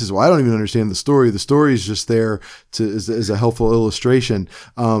Larry, he says, well, I don't even understand the story. The story is just there as a helpful illustration.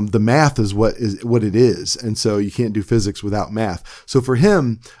 The math is what it is. And so you can't do physics without math. So for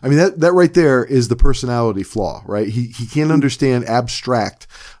him, I mean, that right there is the personality flaw, right? He can't understand abstract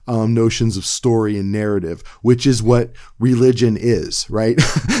notions of story and narrative, which is what religion is, right?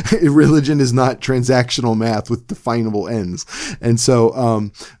 Religion is not transactional math with definable ends. And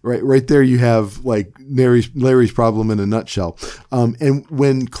so, right there you have like Larry's problem in a nutshell. And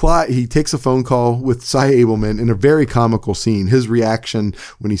when Clive, he takes a phone call with Cy Abelman in a very comical scene, his reaction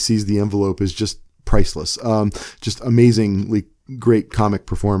when he sees the envelope is just priceless. Just amazingly great comic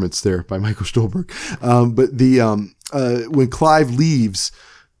performance there by Michael Stolberg. But when Clive leaves,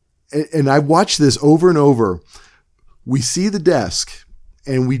 and I watched this over and over, we see the desk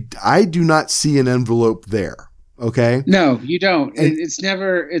and I do not see an envelope there. Okay. No, you don't. And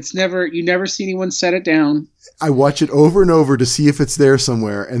you never see anyone set it down. I watch it over and over to see if it's there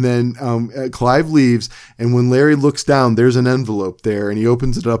somewhere. And then Clive leaves. And when Larry looks down, there's an envelope there and he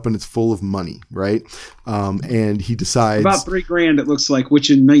opens it up and it's full of money. Right. And he decides about $3,000. It looks like, which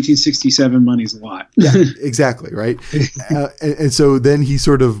in 1967 money's a lot. Yeah, exactly. Right. And so then he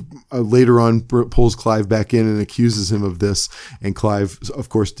sort of later on pulls Clive back in and accuses him of this. And Clive, of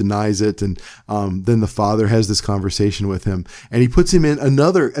course, denies it. And then the father has this conversation with him and he puts him in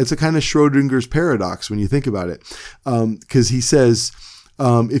it's a kind of Schrodinger's paradox when you think about it. Because he says,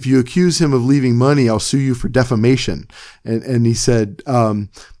 if you accuse him of leaving money, I'll sue you for defamation. And he said,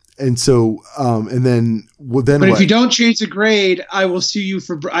 and then what? If you don't change the grade, I will sue you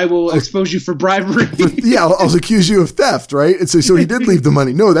I will expose you for bribery. Yeah, I'll accuse you of theft, right? And so he did leave the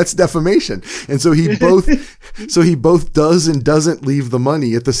money. No, that's defamation. And so he both does and doesn't leave the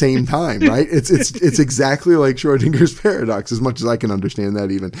money at the same time, right? It's exactly like Schrodinger's paradox, as much as I can understand that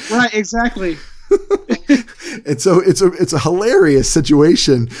even. Right, exactly. And so it's a hilarious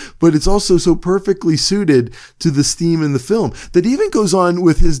situation, but it's also so perfectly suited to this theme in the film that even goes on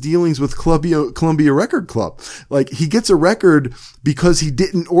with his dealings with Columbia Record Club. Like he gets a record because he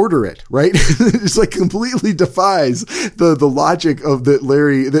didn't order it, right? It's like completely defies the logic of that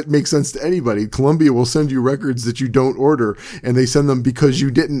Larry, that makes sense to anybody. Columbia will send you records that you don't order and they send them because you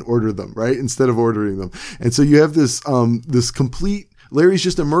didn't order them, right? Instead of ordering them. And so you have this complete, Larry's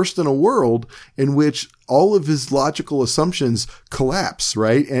just immersed in a world in which all of his logical assumptions collapse,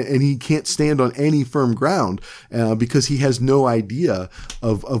 right? And he can't stand on any firm ground because he has no idea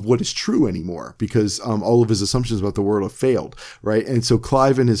of what is true anymore because all of his assumptions about the world have failed, right? And so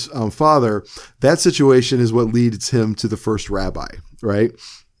Clive and his father, that situation is what leads him to the first rabbi, right?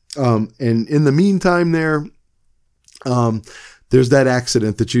 And in the meantime there's that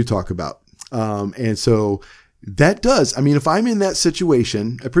accident that you talk about. And so that does. I mean, if I'm in that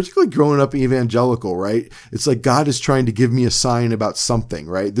situation, particularly growing up evangelical, right? It's like God is trying to give me a sign about something,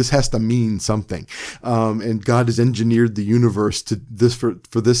 right? This has to mean something. And God has engineered the universe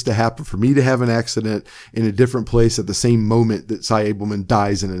for this to happen, for me to have an accident in a different place at the same moment that Cy Abelman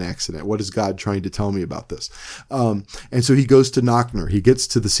dies in an accident. What is God trying to tell me about this? And so he goes to Nachner. He gets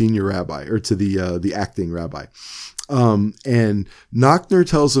to the senior rabbi or to the acting rabbi. And Nachner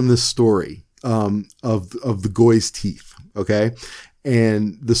tells him this story of the goy's teeth. Okay.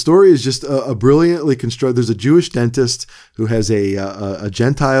 And the story is just a brilliantly constructed. There's a Jewish dentist who has a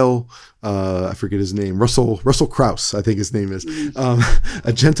Gentile, I forget his name, Russell Krauss, I think his name is,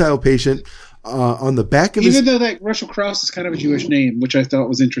 a Gentile patient. On the back of even though that Russell Krauss is kind of a Jewish name, which I thought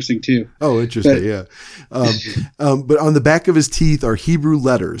was interesting too. Oh, interesting. Yeah. But on the back of his teeth are Hebrew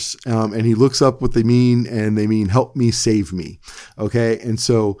letters. And he looks up what they mean, and they mean, help me, save me. Okay. And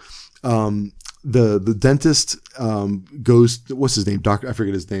so, the dentist goes, what's his name? Doctor, I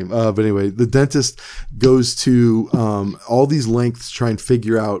forget his name. But anyway, the dentist goes to all these lengths to try and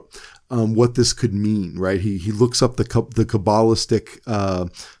figure out what this could mean, right? He looks up the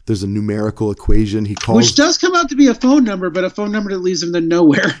Kabbalistic, there's a numerical equation he calls, which does come out to be a phone number, but a phone number that leads him to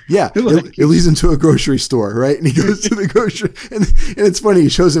nowhere. Yeah, it leads him to a grocery store, right? And he goes to the grocery, and it's funny. He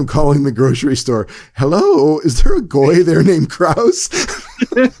shows him calling the grocery store. Hello, is there a goy there named Krauss?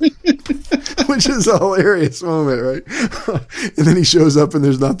 Which is a hilarious moment, right? And then he shows up and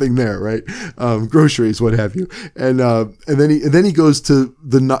there's nothing there, right? Groceries, what have you, and then he goes to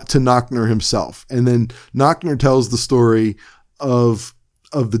Nachner himself, and then Nachner tells the story of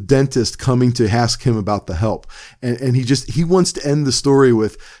the dentist coming to ask him about the help, and he wants to end the story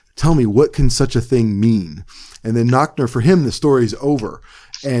with, tell me, what can such a thing mean? And then Nachner, for him, the story's over,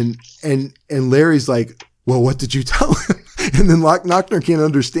 and Larry's like, well, what did you tell him? And then Nachner can't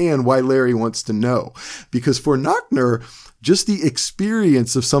understand why Larry wants to know, because for Nachner, just the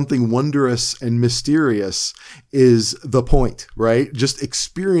experience of something wondrous and mysterious is the point, right? Just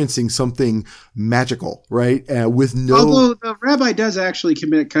experiencing something magical, right? With no. Although the rabbi does actually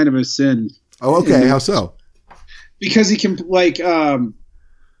commit kind of a sin. Oh, okay. How so? Because he can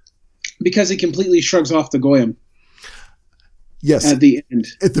because he completely shrugs off the goyim. Yes. At the end.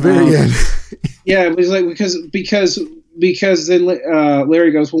 At the very end. Yeah, it was like because then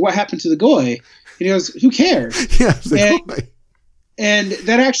Larry goes, well, what happened to the goy? And he goes, who cares? Yeah, the goy. And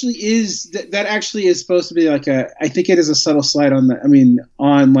that actually is supposed to be like I think it is a subtle slight on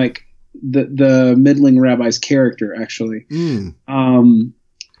like the middling rabbi's character actually.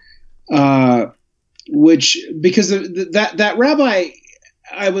 Which because that rabbi,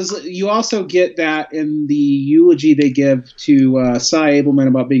 you also get that in the eulogy they give to Cy Abelman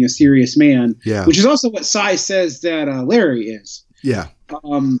about being a serious man, which is also what Cy says that Larry is. Yeah.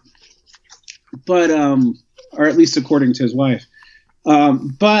 Or at least according to his wife.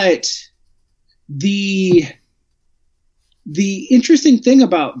 But the interesting thing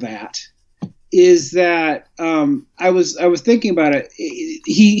about that is that I was thinking about it.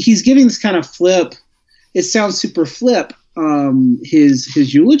 He's giving this kind of flip. It sounds super flip.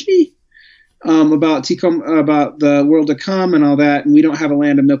 His eulogy about the world to come and all that, and we don't have a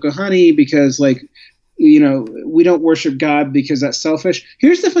land of milk and honey because, like, we don't worship God because that's selfish.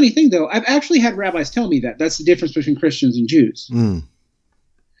 Here's the funny thing, though. I've actually had rabbis tell me that that's the difference between Christians and Jews.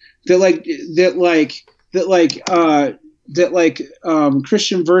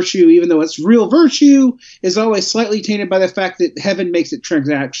 Christian virtue, even though it's real virtue, is always slightly tainted by the fact that heaven makes it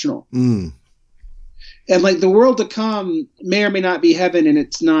transactional. And like the world to come may or may not be heaven, and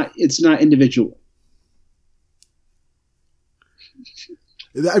it's not individual.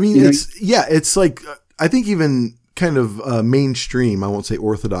 I mean, it's like, I think even kind of mainstream, I won't say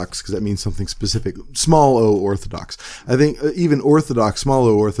orthodox because that means something specific, small o orthodox. I think even small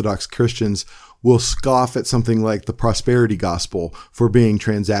o orthodox Christians will scoff at something like the prosperity gospel for being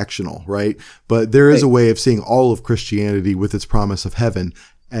transactional, right? But there is a way of seeing all of Christianity with its promise of heaven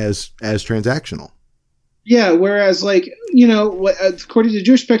as transactional. Yeah, whereas, like, according to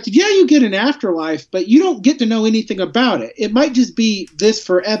Jewish perspective, you get an afterlife, but you don't get to know anything about it. It might just be this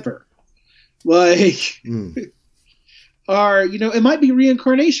forever. Like, or, it might be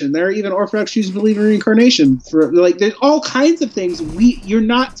reincarnation. There are even Orthodox Jews who believe in reincarnation. For like, there's all kinds of things you're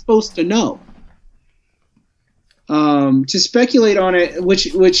not supposed to know. To speculate on it, which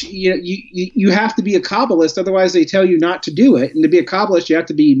you have to be a Kabbalist, otherwise they tell you not to do it. And to be a Kabbalist, you have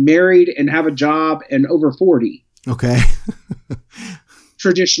to be married and have a job and over 40. Okay.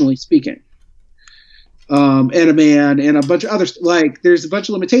 Traditionally speaking. And a man and a bunch of others. Like, there's a bunch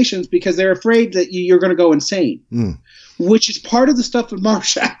of limitations because they're afraid that you're going to go insane, which is part of the stuff with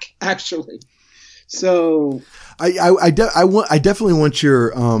Marshak, actually. So I definitely want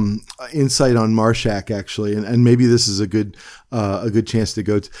your insight on Marshak, actually, and maybe this is a good chance to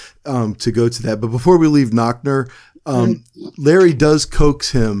go to that. But before we leave Knockner, Larry does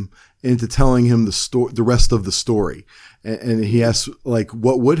coax him into telling him the rest of the story, and he asks, like,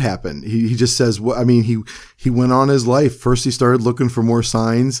 what would happen. He just says, he went on his life. First, he started looking for more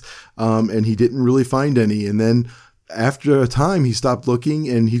signs, and he didn't really find any, and then after a time, he stopped looking,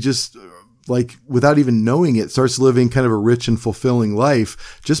 and he just, like, without even knowing it, starts living kind of a rich and fulfilling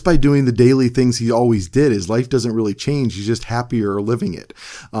life just by doing the daily things he always did. His life doesn't really change. He's just happier living it.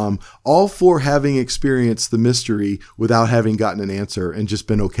 All for having experienced the mystery without having gotten an answer and just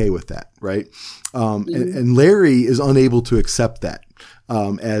been okay with that. Right. And Larry is unable to accept that.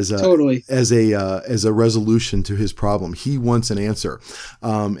 As a resolution to his problem. He wants an answer.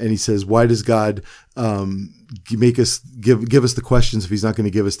 And he says, why does God make us give us the questions if he's not going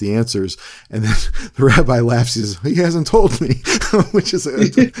to give us the answers? And then the rabbi laughs. He says, he hasn't told me, which is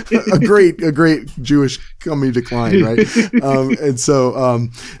a great Jewish comedy decline, right? And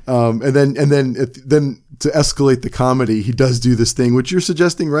then to escalate the comedy, he does do this thing, which you're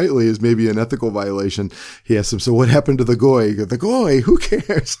suggesting rightly is maybe an ethical violation. He asks him, so what happened to the goy? He goes, the goy, who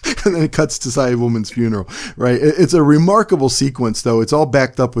cares? And then it cuts to Cy Woman's funeral, right? It's a remarkable sequence, though. It's all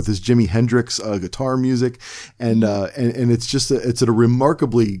backed up with his Jimi Hendrix guitar music. And it's a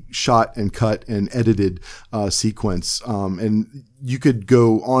remarkably shot and cut and edited sequence. And you could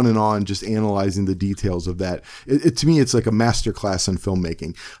go on and on just analyzing the details of that. To me, it's like a masterclass in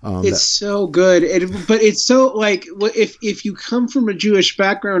filmmaking. It's so good. But it's so, like, if you come from a Jewish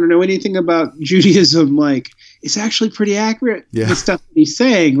background or know anything about Judaism, like, it's actually pretty accurate. Yeah. The stuff that he's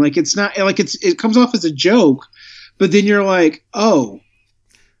saying, like, it's not like it comes off as a joke, but then you're like, oh,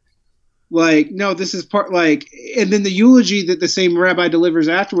 like, no, this is part, like, and then the eulogy that the same rabbi delivers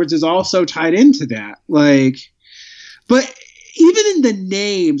afterwards is also tied into that. Like, But even in the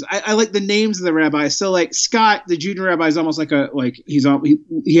names, I like the names of the rabbis. So like Scott, the junior rabbi, is almost like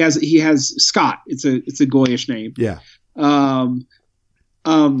he has Scott. It's a goyish name. Yeah.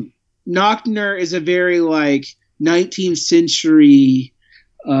 Nochner is a very like 19th century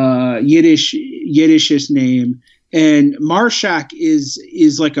Yiddishish name, and Marshak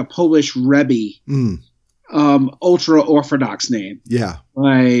is like a Polish Rebbe, ultra Orthodox name. Yeah.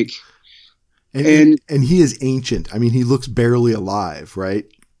 Like. And he is ancient. I mean, he looks barely alive, right?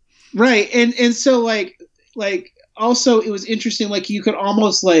 Right. And so like also it was interesting, like you could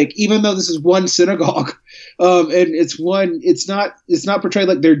almost like, even though this is one synagogue, and it's not portrayed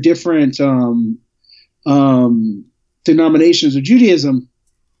like they're different denominations of Judaism.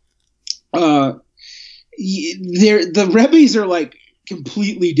 The Rebbe's are like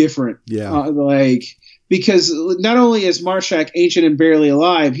completely different. Yeah. Like, because not only is Marshak ancient and barely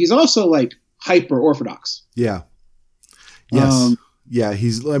alive, he's also like hyper Orthodox. Yeah. Yes. Yeah. He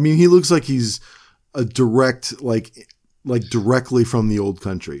looks like he's a direct, like directly from the old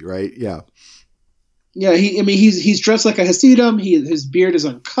country, right? Yeah. Yeah. He's dressed like a Hasidim. His beard is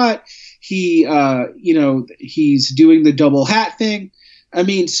uncut. He's doing the double hat thing. I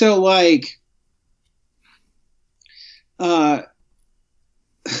mean, so like,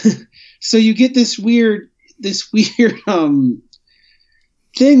 so you get this weird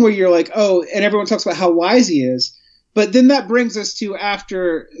thing where you're like, oh, and everyone talks about how wise he is. But then that brings us to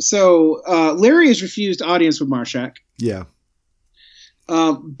Larry is refused audience with Marshak. Yeah.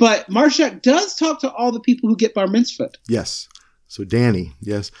 But Marshak does talk to all the people who get bar mitzvahed. Yes. So Danny,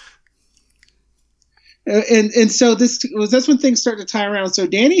 yes. And so that's when things start to tie around. So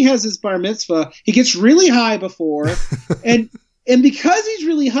Danny has his bar mitzvah. He gets really high before, and because he's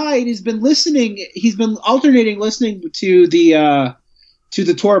really high, and he's been alternating listening to the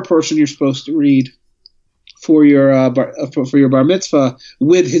Torah portion you're supposed to read for your bar mitzvah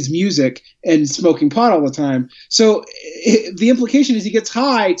with his music and smoking pot all the time. So the implication is he gets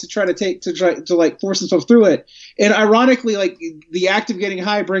high to try to force himself through it. And ironically, like the act of getting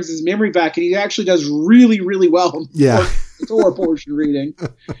high brings his memory back, and he actually does really, really well in the Torah portion reading.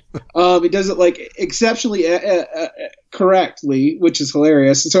 He does it like exceptionally correctly, which is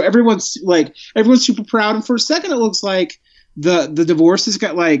hilarious. And so everyone's super proud. And for a second, it looks like the divorce has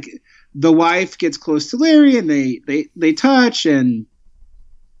got like the wife gets close to Larry and they touch and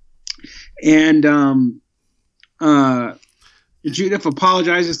Judith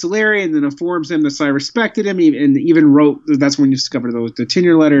apologizes to Larry and then informs him that I respected him and even wrote, that's when you discover the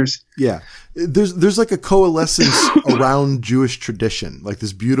tenure letters. Yeah. There's like a coalescence around Jewish tradition, like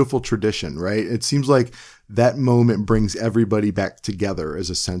this beautiful tradition, right? It seems like that moment brings everybody back together as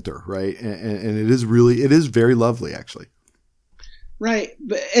a center, right? And it is very lovely, actually. Right.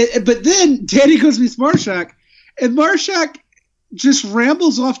 But then Danny goes meets Marshak, and Marshak just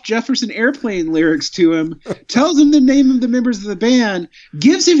rambles off Jefferson Airplane lyrics to him, tells him the name of the members of the band,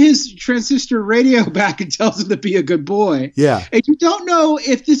 gives him his transistor radio back, and tells him to be a good boy. Yeah. And you don't know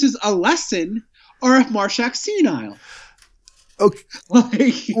if this is a lesson or if Marshak's senile.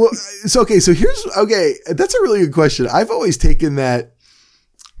 Okay. So that's a really good question. I've always taken that.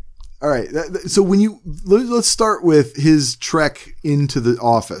 All right. So let's start with his trek into the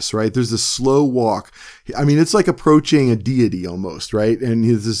office, right? There's this slow walk. I mean, it's like approaching a deity almost, right? And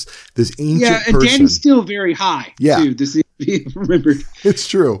he's this ancient person. Yeah, and Danny's still very high. Yeah. Too, this needs to be remembered. It's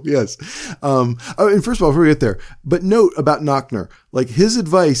true. Yes. And first of all, before we get there, but note about Nochner, like his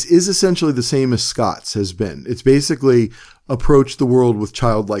advice is essentially the same as Scott's has been. It's basically approach the world with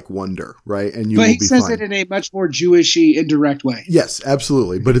childlike wonder, right? And but he says it in a much more Jewishy, indirect way. Yes,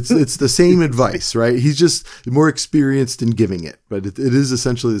 absolutely. But it's the same advice, right? He's just more experienced in giving it, but it is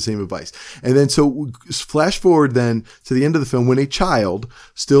essentially the same advice. And then so flash forward then to the end of the film when a child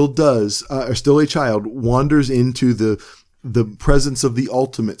wanders into the presence of the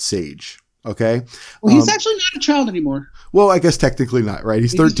ultimate sage. Okay. Well, he's actually not a child anymore. Well, I guess technically not, right?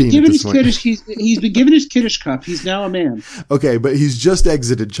 He's 13 at this point. He's been given his Kiddush cup. He's now a man. Okay, but he's just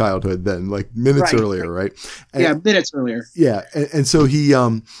exited childhood then, like minutes earlier, right? And, minutes earlier. Yeah, and so he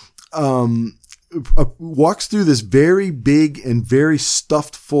walks through this very big and very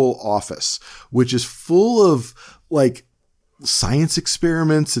stuffed full office, which is full of like science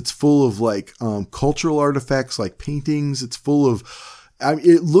experiments. It's full of like cultural artifacts, like paintings. It's full of.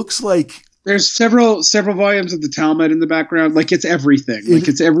 It looks like. There's several volumes of the Talmud in the background. Like it's everything.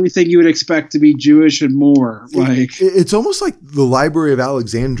 It's everything you would expect to be Jewish and more. It's almost like the Library of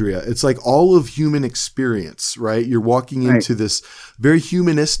Alexandria. It's like all of human experience, right? You're walking into this very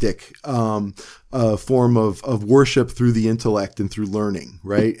humanistic form of worship through the intellect and through learning,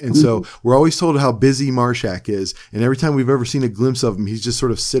 right? And so we're always told how busy Marshak is, and every time we've ever seen a glimpse of him, he's just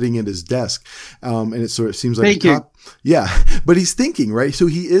sort of sitting at his desk, and it sort of seems like but he's thinking, right? So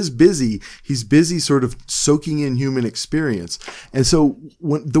he is busy. He's busy sort of soaking in human experience. And so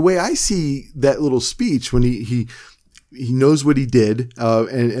the way I see that little speech, when he knows what he did,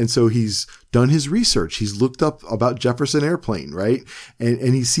 and so he's done his research. He's looked up about Jefferson Airplane, right?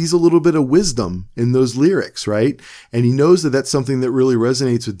 And he sees a little bit of wisdom in those lyrics, right? And he knows that that's something that really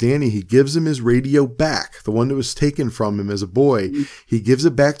resonates with Danny. He gives him his radio back, the one that was taken from him as a boy. He gives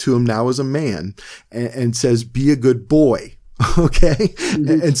it back to him now as a man, and says, "Be a good boy." Okay?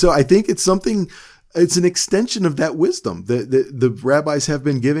 And so I think it's something... It's an extension of that wisdom that the rabbis have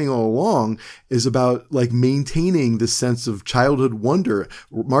been giving all along, is about like maintaining the sense of childhood wonder.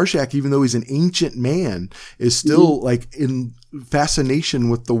 Marshak, even though he's an ancient man, is still like in fascination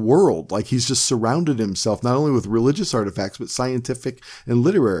with the world. Like he's just surrounded himself not only with religious artifacts, but scientific and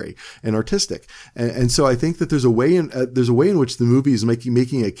literary and artistic. And so I think that there's a way in which the movie is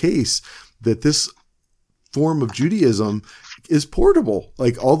making a case that this form of Judaism is portable,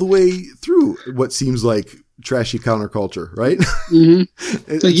 like all the way through what seems like trashy counterculture, right?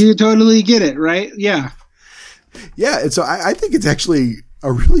 So you totally get it, right? Yeah. And so I think it's actually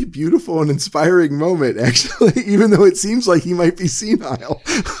a really beautiful and inspiring moment, actually, even though it seems like he might be senile.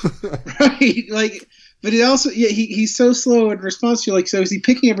 Right. Like, but it also, he's so slow in response to, like, so is he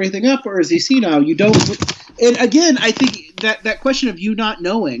picking everything up or is he senile? You don't. And again, I think that question of you not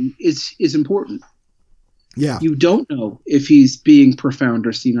knowing is important. Yeah. You don't know if he's being profound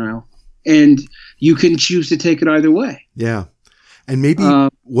or senile, and you can choose to take it either way. Yeah. And maybe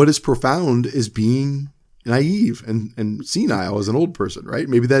what is profound is being naive and senile as an old person, right?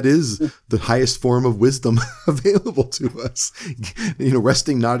 Maybe that is the highest form of wisdom available to us,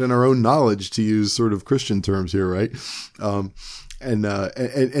 resting not in our own knowledge, to use sort of Christian terms here, right? But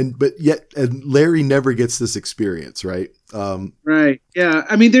yet Larry never gets this experience, right? Right. Yeah.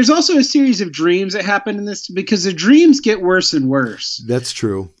 I mean, there's also a series of dreams that happen in this, because the dreams get worse and worse. That's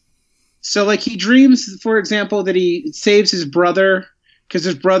true. So like he dreams, for example, that he saves his brother because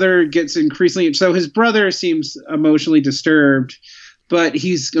his brother gets increasingly, so his brother seems emotionally disturbed, but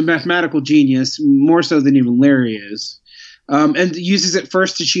he's a mathematical genius, more so than even Larry is. And uses it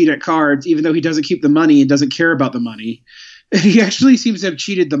first to cheat at cards, even though he doesn't keep the money and doesn't care about the money. He actually seems to have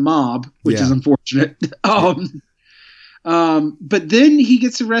cheated the mob, which is unfortunate. But then he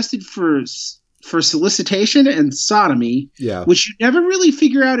gets arrested for solicitation and sodomy, which you never really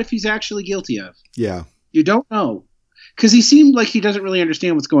figure out if he's actually guilty of. Yeah. You don't know. Because he seemed like he doesn't really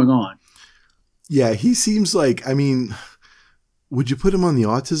understand what's going on. Yeah, he seems like, I mean, would you put him on the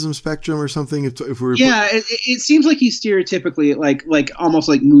autism spectrum or something? If we're it seems like he's stereotypically like almost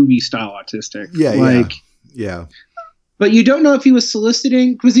like movie style autistic. Yeah. But you don't know if he was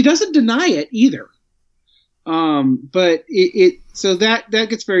soliciting, because he doesn't deny it either. But so that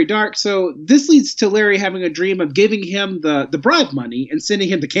gets very dark. So this leads to Larry having a dream of giving him the bribe money and sending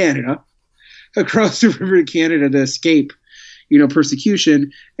him to Canada, across the river to Canada to escape,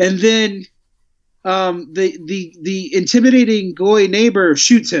 persecution. And then the intimidating Goy neighbor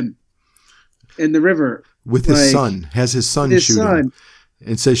shoots him in the river with his son. Has his son shoot him.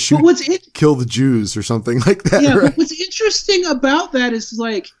 And says, "Shoot, kill the Jews," or something like that. Yeah, right? But what's interesting about that is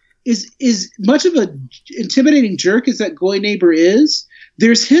is much of a intimidating jerk as that Goy neighbor is.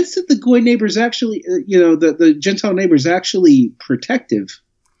 There's hints that the Goy neighbor is actually, the Gentile neighbor is actually protective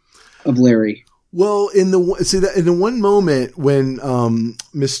of Larry. Well, in the one moment when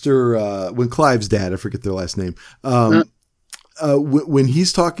when Clive's dad, I forget their last name, when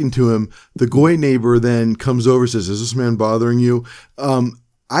he's talking to him, the Goy neighbor then comes over and says, "Is this man bothering you?"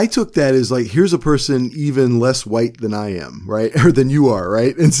 I took that as like, here's a person even less white than I am, right? Or than you are,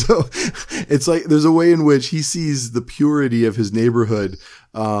 right? And so it's like there's a way in which he sees the purity of his neighborhood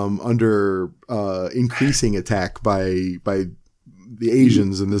under increasing attack by the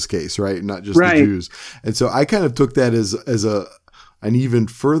Asians in this case, right? Not just the Jews. And so I kind of took that as an even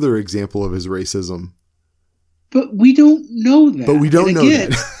further example of his racism. But we don't know that.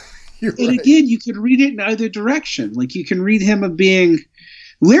 Again, you can read it in either direction. Like you can read him of being...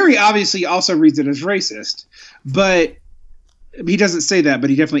 Larry obviously also reads it as racist, but he doesn't say that, but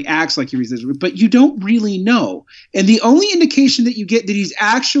he definitely acts like he reads it. But you don't really know. And the only indication that you get that he's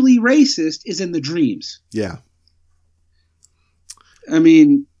actually racist is in the dreams. Yeah. I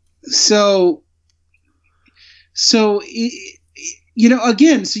mean, so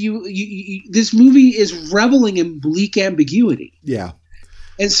again, so you this movie is reveling in bleak ambiguity. Yeah.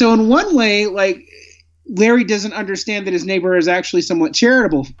 And so in one way, like, Larry doesn't understand that his neighbor is actually somewhat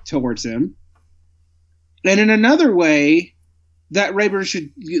charitable towards him. And in another way, that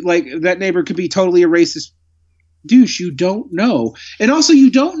neighbor could be totally a racist douche. You don't know. And also you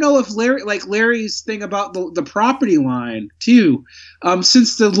don't know if Larry's thing about the property line too,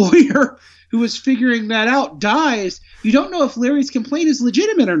 since the lawyer who was figuring that out dies, you don't know if Larry's complaint is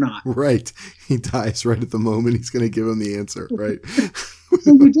legitimate or not. Right. He dies right at the moment he's going to give him the answer, right?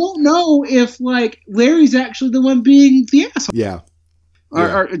 So you don't know if Larry's actually the one being the asshole. Yeah.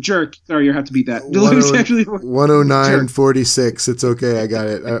 Or a jerk. Sorry, you have to beat that. 109.46. It's okay. I got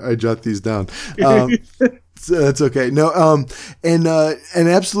it. I jot these down. So that's okay. No, and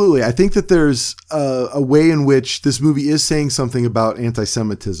absolutely, I think that there's a way in which this movie is saying something about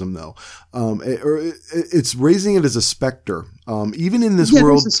anti-Semitism, though. It's raising it as a specter, even in this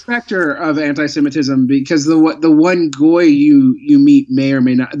world. There's a specter of anti-Semitism because the one goy you meet may or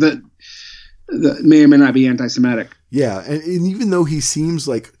may not may or may not be anti-Semitic. Yeah, and even though he seems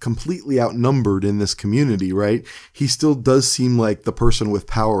like completely outnumbered in this community, right, he still does seem like the person with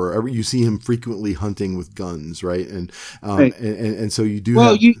power. You see him frequently hunting with guns, right, and right. And so you do.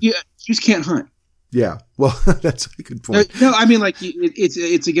 Well, you just can't hunt. Yeah, well, that's a good point. No, I mean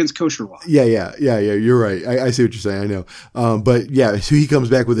it's against kosher law. Yeah. You're right. I see what you're saying. I know. But yeah, so he comes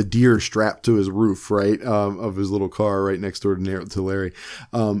back with a deer strapped to his roof, right, of his little car right next door to Larry.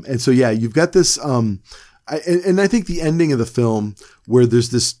 And so yeah, you've got this. And I think the ending of the film where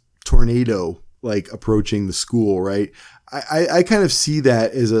there's this tornado approaching the school, right? I kind of see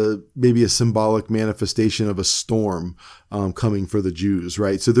that as maybe a symbolic manifestation of a storm coming for the Jews,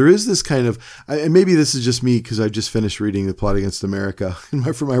 right? So there is this kind of, and maybe this is just me because I just finished reading The Plot Against America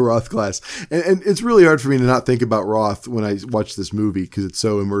for my Roth class, and it's really hard for me to not think about Roth when I watch this movie because it's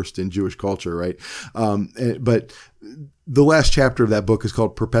so immersed in Jewish culture, right? But the last chapter of that book is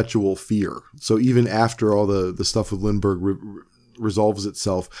called Perpetual Fear. So even after all the stuff with Lindbergh resolves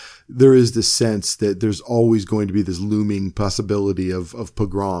itself, there is this sense that there's always going to be this looming possibility of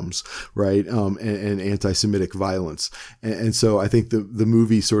pogroms, right? And anti-Semitic violence. And so I think the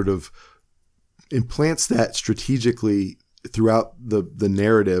movie sort of implants that strategically throughout the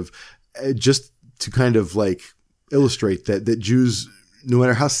narrative, just to kind of illustrate that Jews, no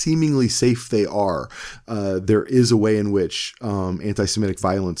matter how seemingly safe they are, there is a way in which anti-Semitic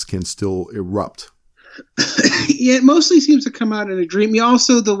violence can still erupt. Yeah, it mostly seems to come out in a dream.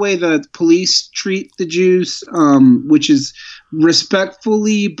 Also, the way the police treat the Jews, which is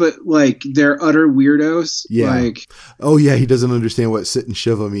respectfully, but they're utter weirdos. Yeah. Oh yeah, he doesn't understand what sit and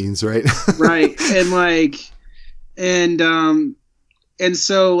shiva means, right? Right, and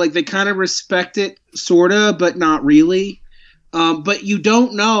so they kind of respect it, sorta, but not really. But you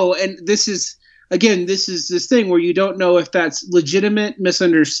don't know, and this is this thing where you don't know if that's legitimate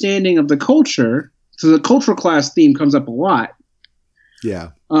misunderstanding of the culture. So the cultural class theme comes up a lot. Yeah.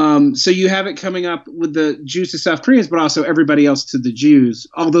 So you have it coming up with the Jews to South Koreans, but also everybody else to the Jews.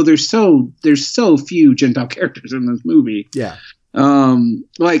 Although there's so few Gentile characters in this movie. Yeah.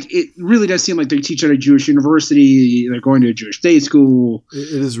 It really does seem like they teach at a Jewish university. They're going to a Jewish day school.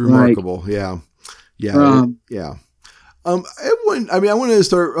 It is remarkable. Yeah. Yeah. Yeah. I want to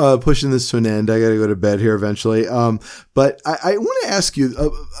start pushing this to an end. I got to go to bed here eventually. But I want to ask you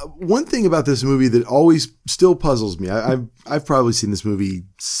one thing about this movie that always still puzzles me. I've probably seen this movie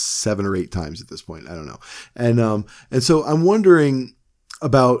 7 or 8 times at this point. I don't know. And so I'm wondering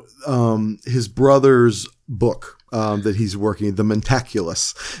about his brother's book that he's working, the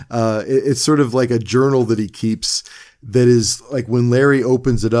Mentaculus. It's sort of like a journal that he keeps. That is when Larry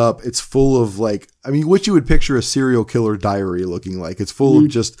opens it up, it's full of what you would picture a serial killer diary looking like. It's full of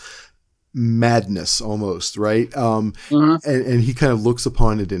just madness almost, right? And he kind of looks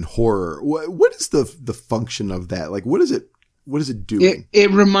upon it in horror. What is the function of that? What is it doing?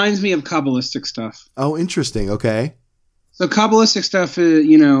 It reminds me of Kabbalistic stuff. Oh, interesting. Okay. So Kabbalistic stuff is,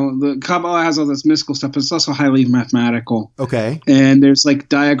 the Kabbalah has all this mystical stuff, but it's also highly mathematical. Okay. And there's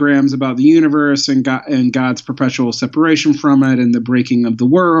diagrams about the universe and God's perpetual separation from it and the breaking of the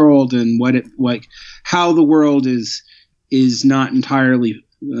world and how the world is not entirely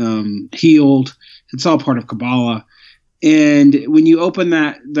healed. It's all part of Kabbalah. And when you open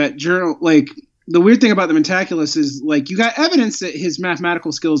that journal, the weird thing about the Mentaculus is you got evidence that his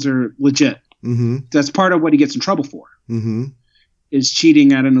mathematical skills are legit. Mm-hmm. That's part of what he gets in trouble for. Mm-hmm. Is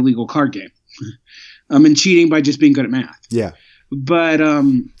cheating at an illegal card game. And cheating by just being good at math. Yeah. But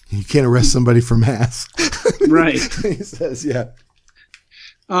you can't arrest somebody for math. Right. He says, yeah.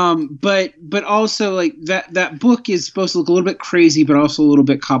 But also that book is supposed to look a little bit crazy, but also a little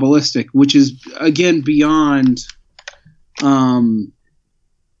bit Kabbalistic, which is again beyond and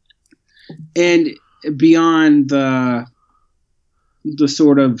beyond the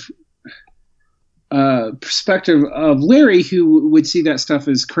sort of perspective of Larry, who would see that stuff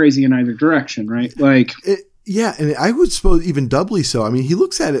as crazy in either direction, right? Like, yeah, and I would suppose even doubly so. I mean, he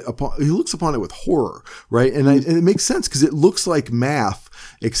looks upon it with horror, right? And it makes sense because it looks like math,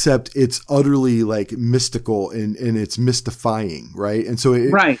 except it's utterly like mystical and it's mystifying, right? And so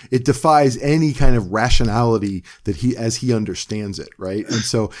it defies any kind of rationality that he understands it, right? And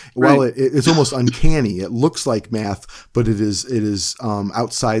so while it's almost uncanny, it looks like math, but it is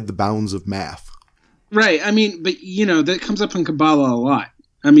outside the bounds of math. Right. I mean, but that comes up in Kabbalah a lot.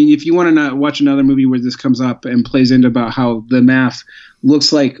 I mean, if you want to watch another movie where this comes up and plays into about how the math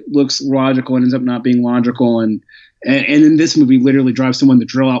looks logical and ends up not being logical, and in this movie literally drives someone to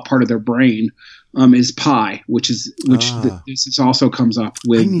drill out part of their brain, is pi, which this also comes up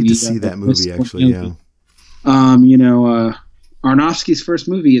with. I need to see that movie actually. Yeah. Aronofsky's first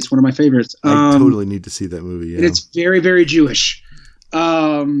movie. It's one of my favorites. I totally need to see that movie. Yeah. And it's very, very Jewish.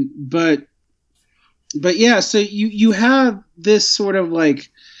 But yeah, so you have this sort of like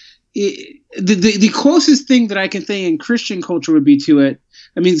the closest thing that I can think in Christian culture would be to it.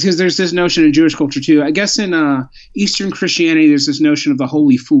 I mean, because there's this notion in Jewish culture too. I guess in Eastern Christianity, there's this notion of the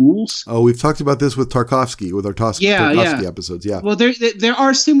holy fools. Oh, we've talked about this with Tarkovsky, with our Tarkovsky episodes. Yeah. Well, there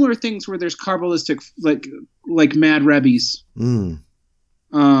are similar things where there's Kabbalistic like mad rebbes.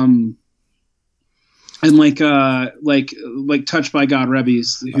 And like touched by God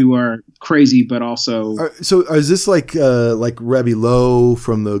rebbes who are crazy, but also. So is this like Rebbe Lowe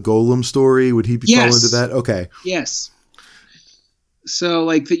from the Golem story? Would he fall into that? Okay. Yes. So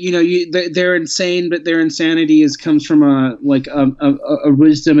like they're insane, but their insanity comes from a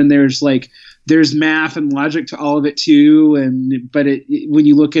wisdom, and there's math and logic to all of it too. But when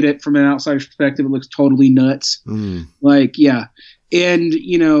you look at it from an outsider's perspective, it looks totally nuts. Like, yeah. And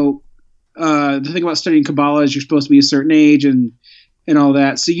the thing about studying Kabbalah is you're supposed to be a certain age and all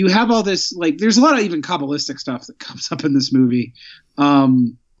that. So you have all this, like, there's a lot of even Kabbalistic stuff that comes up in this movie.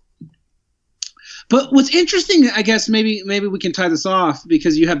 But what's interesting, I guess maybe we can tie this off,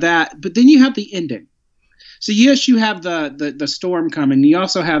 because you have that, but then you have the ending. So yes, you have the storm coming. You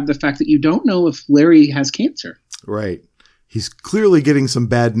also have the fact that you don't know if Larry has cancer. Right. He's clearly getting some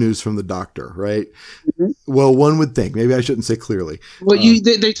bad news from the doctor, right? Mm-hmm. Well, one would think. Maybe I shouldn't say clearly. Well,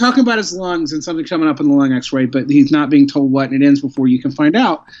 they talk about his lungs and something coming up in the lung X-ray, but he's not being told what, and it ends before you can find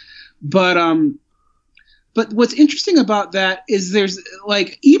out. But what's interesting about that is there's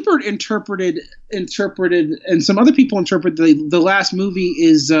like Ebert interpreted, and some other people interpret the last movie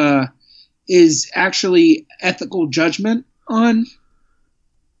is actually ethical judgment on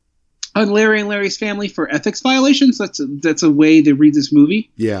Larry and Larry's family for ethics violations. That's a way to read this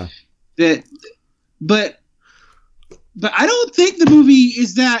movie. Yeah. But I don't think the movie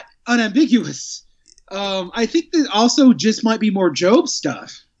is that unambiguous. I think that also just might be more Job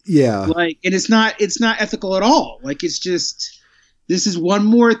stuff. Yeah. Like, and it's not ethical at all. Like, it's just, this is one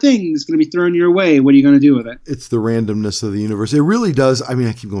more thing that's going to be thrown your way. What are you going to do with it? It's the randomness of the universe. It really does. I mean,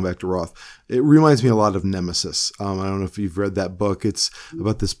 I keep going back to Roth. It reminds me a lot of Nemesis. I don't know if you've read that book. It's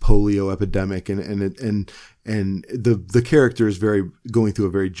about this polio epidemic, and the character is going through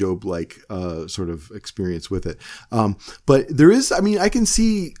a very Job-like sort of experience with it. But there is, I mean, I can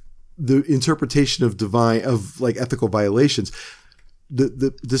see the interpretation of ethical violations.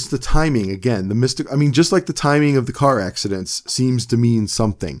 The timing again, the mystic. I mean, just like the timing of the car accidents seems to mean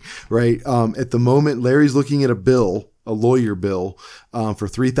something, right? At the moment, Larry's looking at a lawyer bill, for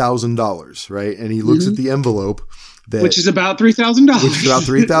 $3,000, right? And he looks at the envelope, which is about $3,000. Which is about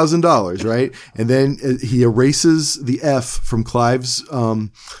 $3,000, right? And then he erases the F from Clive's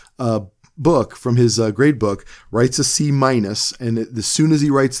book, from his grade book, writes a C-, and as soon as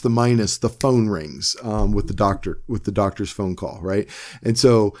he writes the minus, the phone rings with the doctor's phone call, right? And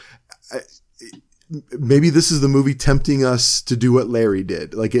so maybe this is the movie tempting us to do what Larry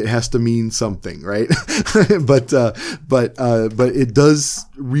did. Like, it has to mean something, right? but it does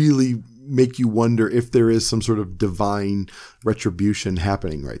really make you wonder if there is some sort of divine retribution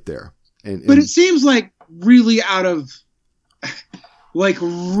happening right there. But it seems like really out of, like,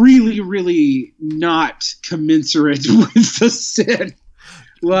 really, really not commensurate with the sin.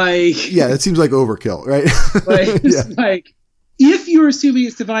 Like, yeah, that seems like overkill, right? Like, like, if you're assuming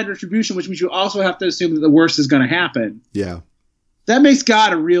it's divine retribution, which means you also have to assume that the worst is going to happen. Yeah, that makes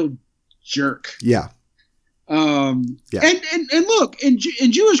God a real jerk. Yeah. Yeah. And look, in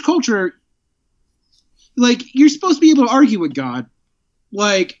Jewish culture, like, you're supposed to be able to argue with God,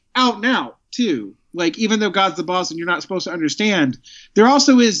 like, out and out too. Like, even though God's the boss and you're not supposed to understand, there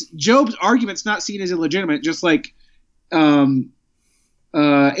also is Job's argument's not seen as illegitimate, just like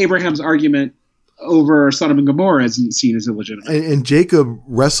Abraham's argument over Sodom and Gomorrah isn't seen as illegitimate. And Jacob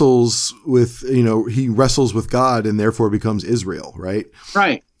wrestles with, he wrestles with God and therefore becomes Israel, right?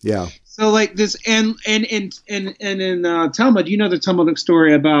 Right. Yeah. So like this, and in Talmud, the Talmudic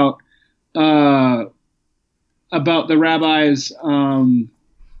story about the rabbis,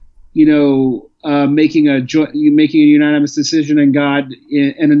 making a unanimous decision, and God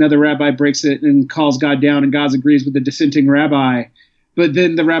and another rabbi breaks it and calls God down, and God agrees with the dissenting rabbi. But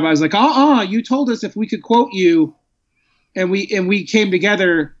then the rabbi's like, you told us if we could quote you, and we came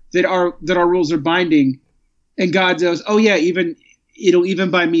together that our rules are binding. And God goes, oh yeah, even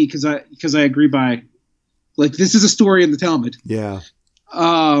by me because I agree by. Like, this is a story in the Talmud. Yeah.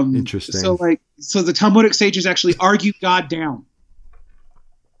 Interesting. So the Talmudic sages actually argue God down.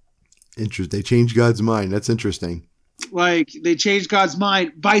 Interesting. They change God's mind. That's interesting. Like, they changed God's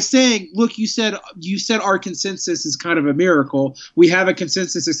mind by saying, look, you said our consensus is kind of a miracle. We have a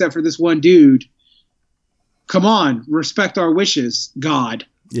consensus except for this one dude. Come on, respect our wishes, God.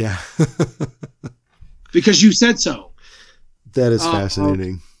 Yeah. Because you said so. That is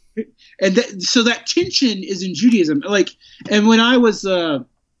fascinating. And so that tension is in Judaism. Like, and when I was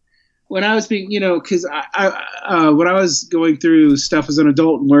being, because I when I was going through stuff as an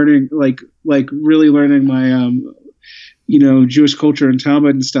adult and learning, like really learning my, Jewish culture and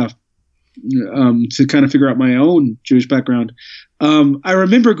Talmud and stuff, to kind of figure out my own Jewish background. I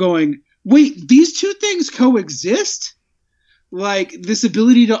remember going, wait, these two things coexist? Like, this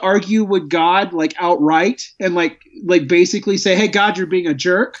ability to argue with God, like, outright, and like basically say, hey, God, you're being a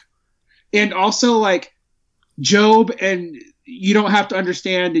jerk. And also, like, Job, and you don't have to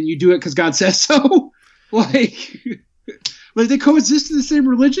understand, and you do it because God says so. like they coexist in the same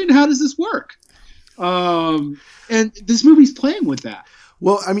religion. How does this work? And this movie's playing with that.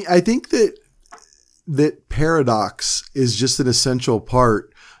 Well, I mean, I think that paradox is just an essential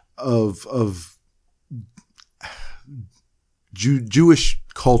part of Jewish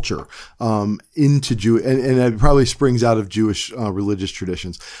culture, into and it probably springs out of Jewish religious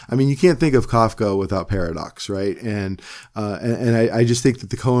traditions. I mean, you can't think of Kafka without paradox, right? And I just think that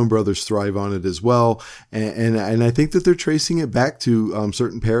the Coen brothers thrive on it as well. And I think that they're tracing it back to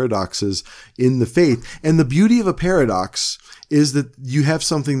certain paradoxes in the faith. And the beauty of a paradox is that you have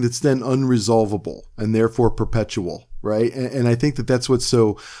something that's then unresolvable and therefore perpetual, right? And I think that that's what's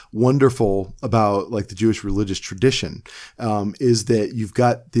so wonderful about like the Jewish religious tradition, is that you've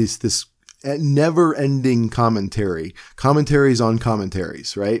got this never-ending commentaries on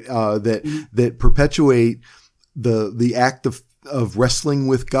commentaries, right? That perpetuate the act of wrestling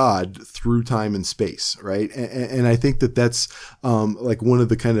with God through time and space, right? And I think that that's like one of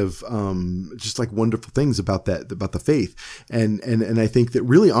the kind of just like wonderful things about the faith. And I think that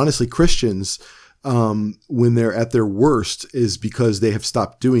really honestly Christians, when they're at their worst, is because they have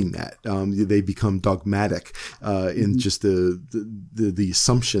stopped doing that. They become dogmatic in just the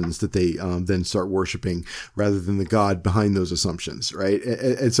assumptions that they then start worshiping rather than the God behind those assumptions, right?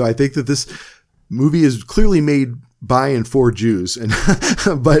 And so I think that this movie is clearly made by and for Jews,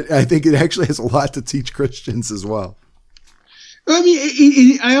 but I think it actually has a lot to teach Christians as well. I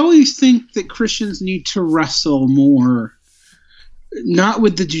mean, I always think that Christians need to wrestle more, not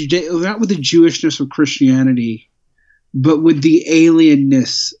with the Jewishness of Christianity, but with the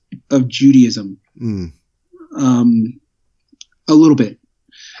alienness of Judaism, a little bit,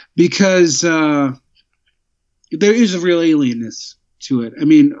 because there is a real alienness to it. I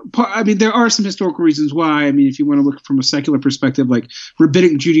mean, there are some historical reasons why. I mean, if you want to look from a secular perspective, like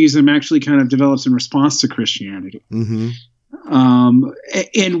rabbinic Judaism actually kind of develops in response to Christianity. Mm-hmm.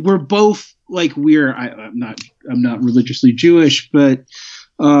 And we're both like I'm not religiously Jewish, but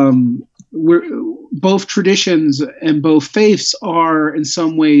we're both traditions and both faiths are in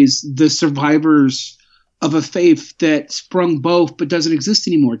some ways the survivors of a faith that sprung both but doesn't exist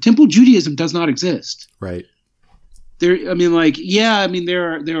anymore. Temple Judaism does not exist. Right. There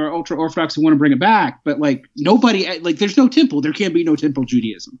are ultra orthodox who want to bring it back, but like nobody, like there's no temple. There can be no temple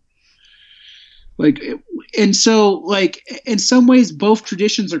Judaism. And so like in some ways, both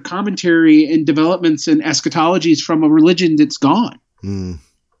traditions are commentary and developments and eschatologies from a religion that's gone. Mm.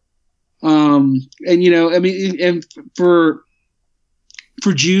 And for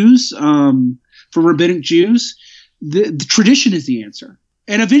Jews, for rabbinic Jews, the tradition is the answer.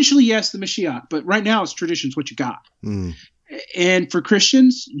 And eventually, yes, the Mashiach, but right now it's tradition's what you got. Mm. And for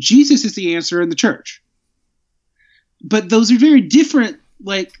Christians, Jesus is the answer in the church. But those are very different,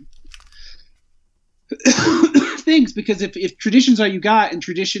 like, things, because if tradition's all you got and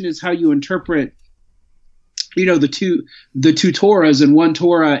tradition is how you interpret the two Torahs, and one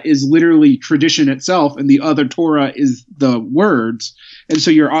Torah is literally tradition itself, and the other Torah is the words, and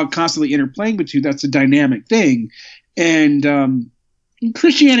so you're all constantly interplaying between. That's a dynamic thing, and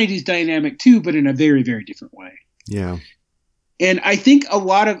Christianity is dynamic too, but in a very, very different way. Yeah, and I think a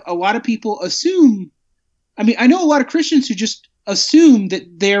lot of people assume. I mean, I know a lot of Christians who just assume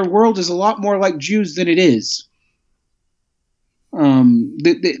that their world is a lot more like Jews than it is.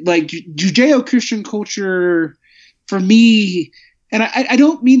 Like Judeo-Christian culture, for me, and I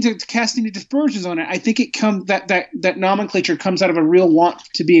don't mean to cast any dispersions on it. I think it comes that nomenclature comes out of a real want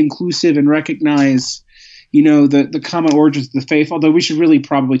to be inclusive and recognize, the common origins of the faith. Although we should really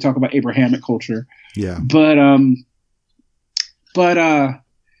probably talk about Abrahamic culture. Yeah. But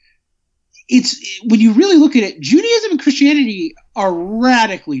it's when you really look at it, Judaism and Christianity are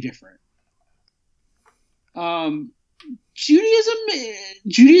radically different.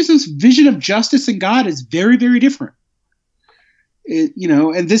 Judaism's vision of justice and God is very, very different.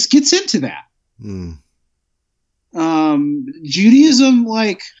 And this gets into that. Judaism,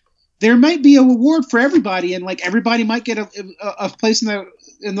 like, there might be a reward for everybody, and like everybody might get a place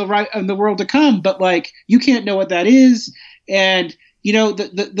in the world to come, but like you can't know what that is. And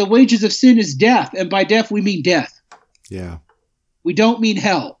the wages of sin is death, and by death we mean death. Yeah, we don't mean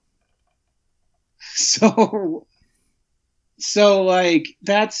hell. So like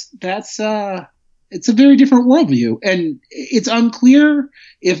that's it's a very different worldview, and it's unclear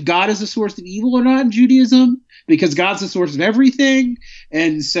if God is the source of evil or not in Judaism, because God's the source of everything.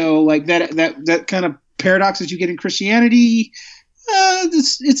 And so like that kind of paradox that you get in Christianity,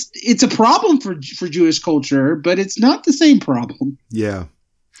 it's a problem for Jewish culture, but it's not the same problem. Yeah.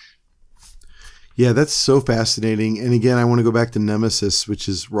 Yeah, that's so fascinating. And again, I want to go back to Nemesis, which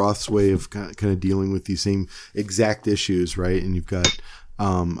is Roth's way of kind of dealing with these same exact issues, right? And you've got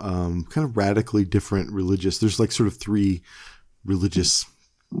kind of radically different there's like sort of three religious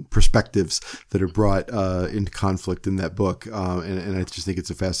perspectives that are brought into conflict in that book. And I just think it's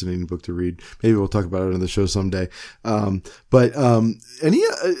a fascinating book to read. Maybe we'll talk about it on the show someday. Before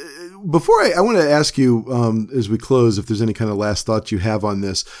I want to ask you, as we close, if there's any kind of last thoughts you have on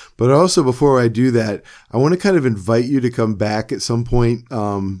this, but also before I do that, I want to kind of invite you to come back at some point.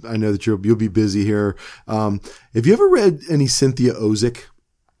 I know that you'll be busy here. Have you ever read any Cynthia Ozick?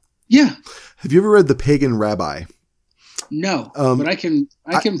 Yeah. Have you ever read The Pagan Rabbi? No, but I can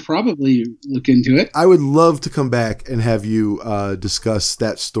probably look into it. I would love to come back and have you discuss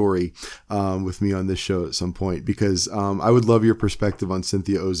that story with me on this show at some point, because I would love your perspective on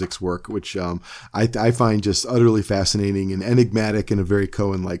Cynthia Ozick's work, which I find just utterly fascinating and enigmatic in a very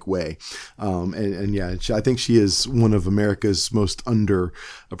Coen-like way. And yeah, I think she is one of America's most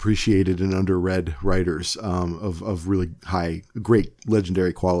underappreciated and underread writers of really great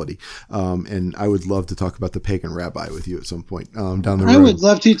legendary quality. And I would love to talk about The Pagan Rabbi with you at some point down the road. I would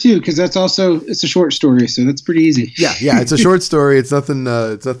love to too, because it's a short story, so that's pretty easy. Yeah, it's a short story. It's nothing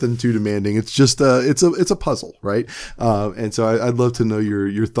too demanding. It's just it's a puzzle, right? And so I'd love to know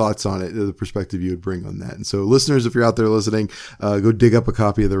your thoughts on it, the perspective you would bring on that. And so, listeners, if you're out there listening, go dig up a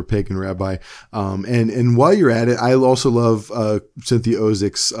copy of The Pagan Rabbi. And while you're at it, I also love Cynthia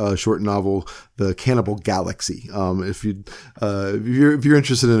Ozick's short novel, The Cannibal Galaxy. If you're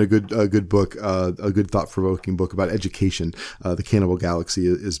interested in a good book, a good thought-provoking book about education, The Cannibal Galaxy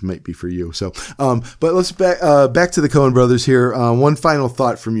might be for you. So, but let's back to the Coen Brothers here. One final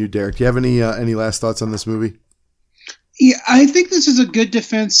thought from you, Derick. Do you have any last thoughts on this movie? Yeah, I think this is a good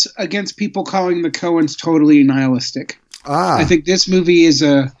defense against people calling the Coens totally nihilistic. I think this movie is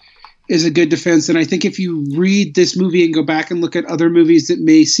a good defense, and I think if you read this movie and go back and look at other movies that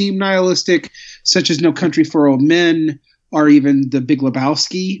may seem nihilistic, such as No Country for Old Men or even The Big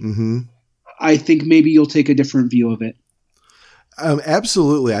Lebowski, I think maybe you'll take a different view of it.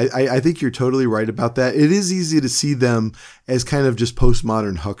 Absolutely. I think you're totally right about that. It is easy to see them as kind of just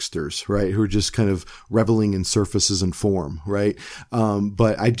postmodern hucksters, right? Who are just kind of reveling in surfaces and form, right?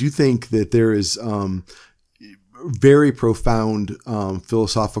 But I do think that there is very profound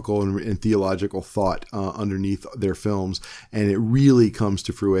philosophical and theological thought underneath their films, and it really comes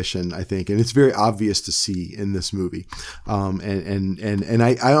to fruition, I think, and it's very obvious to see in this movie. And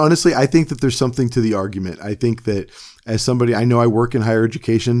I honestly, I think that there's something to the argument. I think that as somebody, I know I work in higher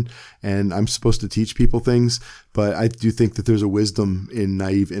education and I'm supposed to teach people things, but I do think that there's a wisdom in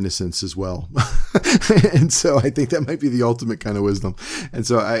naive innocence as well. And so I think that might be the ultimate kind of wisdom. And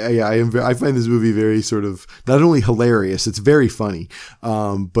so I find this movie very sort of not only hilarious, it's very funny,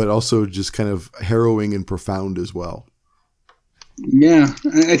 but also just kind of harrowing and profound as well. Yeah,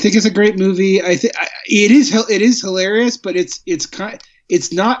 I think it's a great movie. I think it is hilarious, but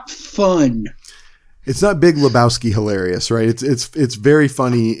it's not fun. It's not Big Lebowski hilarious, right? It's very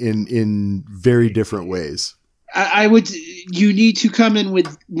funny in very different ways. You need to come in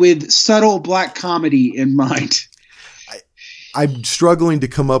with subtle black comedy in mind. I'm struggling to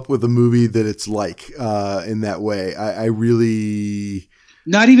come up with a movie that it's like in that way. I really...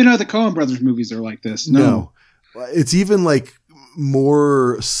 Not even all the Coen Brothers movies are like this. No. It's even like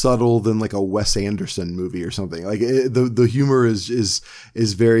more subtle than like a Wes Anderson movie or something. Like the humor is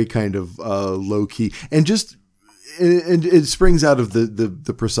very kind of low key and just... And it springs out of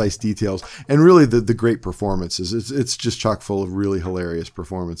the precise details and really the great performances. It's just chock full of really hilarious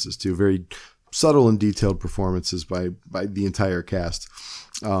performances too. Very subtle and detailed performances by the entire cast.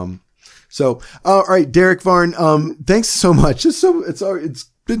 So, all right, Derick Varn, thanks so much. It's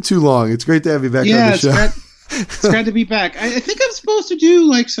been too long. It's great to have you back on the show. It's great to be back. I think I'm supposed to do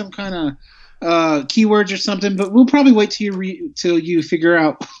like some kind of keywords or something, but we'll probably wait till you figure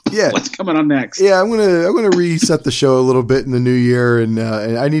out what's coming on next. Yeah, I'm gonna reset the show a little bit in the new year, and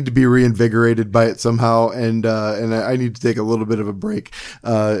I need to be reinvigorated by it somehow, and I need to take a little bit of a break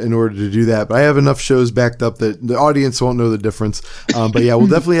in order to do that. But I have enough shows backed up that the audience won't know the difference. But yeah, we'll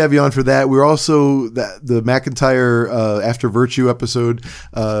definitely have you on for that. We're also the McIntyre After Virtue episode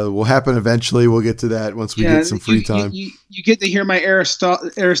will happen eventually. We'll get to that once we get some free time. You get to hear my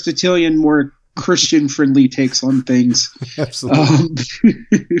Aristotelian, more Christian-friendly takes on things. Absolutely.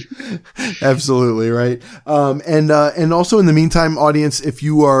 Absolutely, right. And also in the meantime, audience, if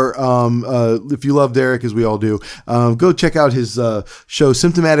you are if you love Derick, as we all do, go check out his show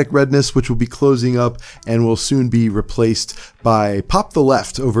Symptomatic Redness, which will be closing up and will soon be replaced by Pop the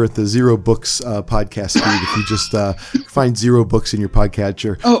Left over at the Zero Books podcast feed. If you just find Zero Books in your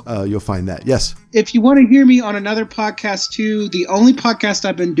podcatcher, you'll find that. Yes. If you want to hear me on another podcast too, the only podcast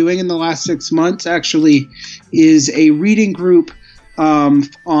I've been doing in the last 6 months actually is a reading group from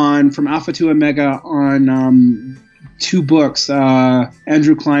Alpha to Omega on 2 books,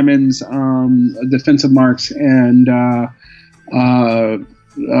 Andrew Kleiman's Defense of Marx and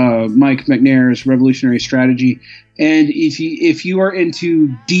Mike McNair's Revolutionary Strategy. And if you are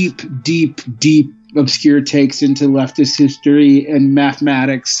into deep obscure takes into leftist history and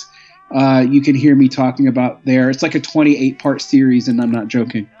mathematics, you can hear me talking about there. It's like a 28-part series, and I'm not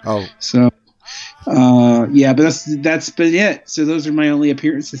joking. Oh, so but that's been it. So those are my only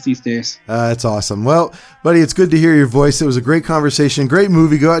appearances these days. That's awesome. Well, buddy, it's good to hear your voice. It was a great conversation, great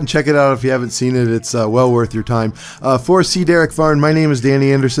movie. Go out and check it out if you haven't seen it. It's well worth your time. For C. Derick Varn, my name is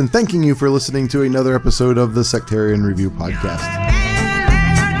Danny Anderson. Thanking you for listening to another episode of the Sectarian Review Podcast.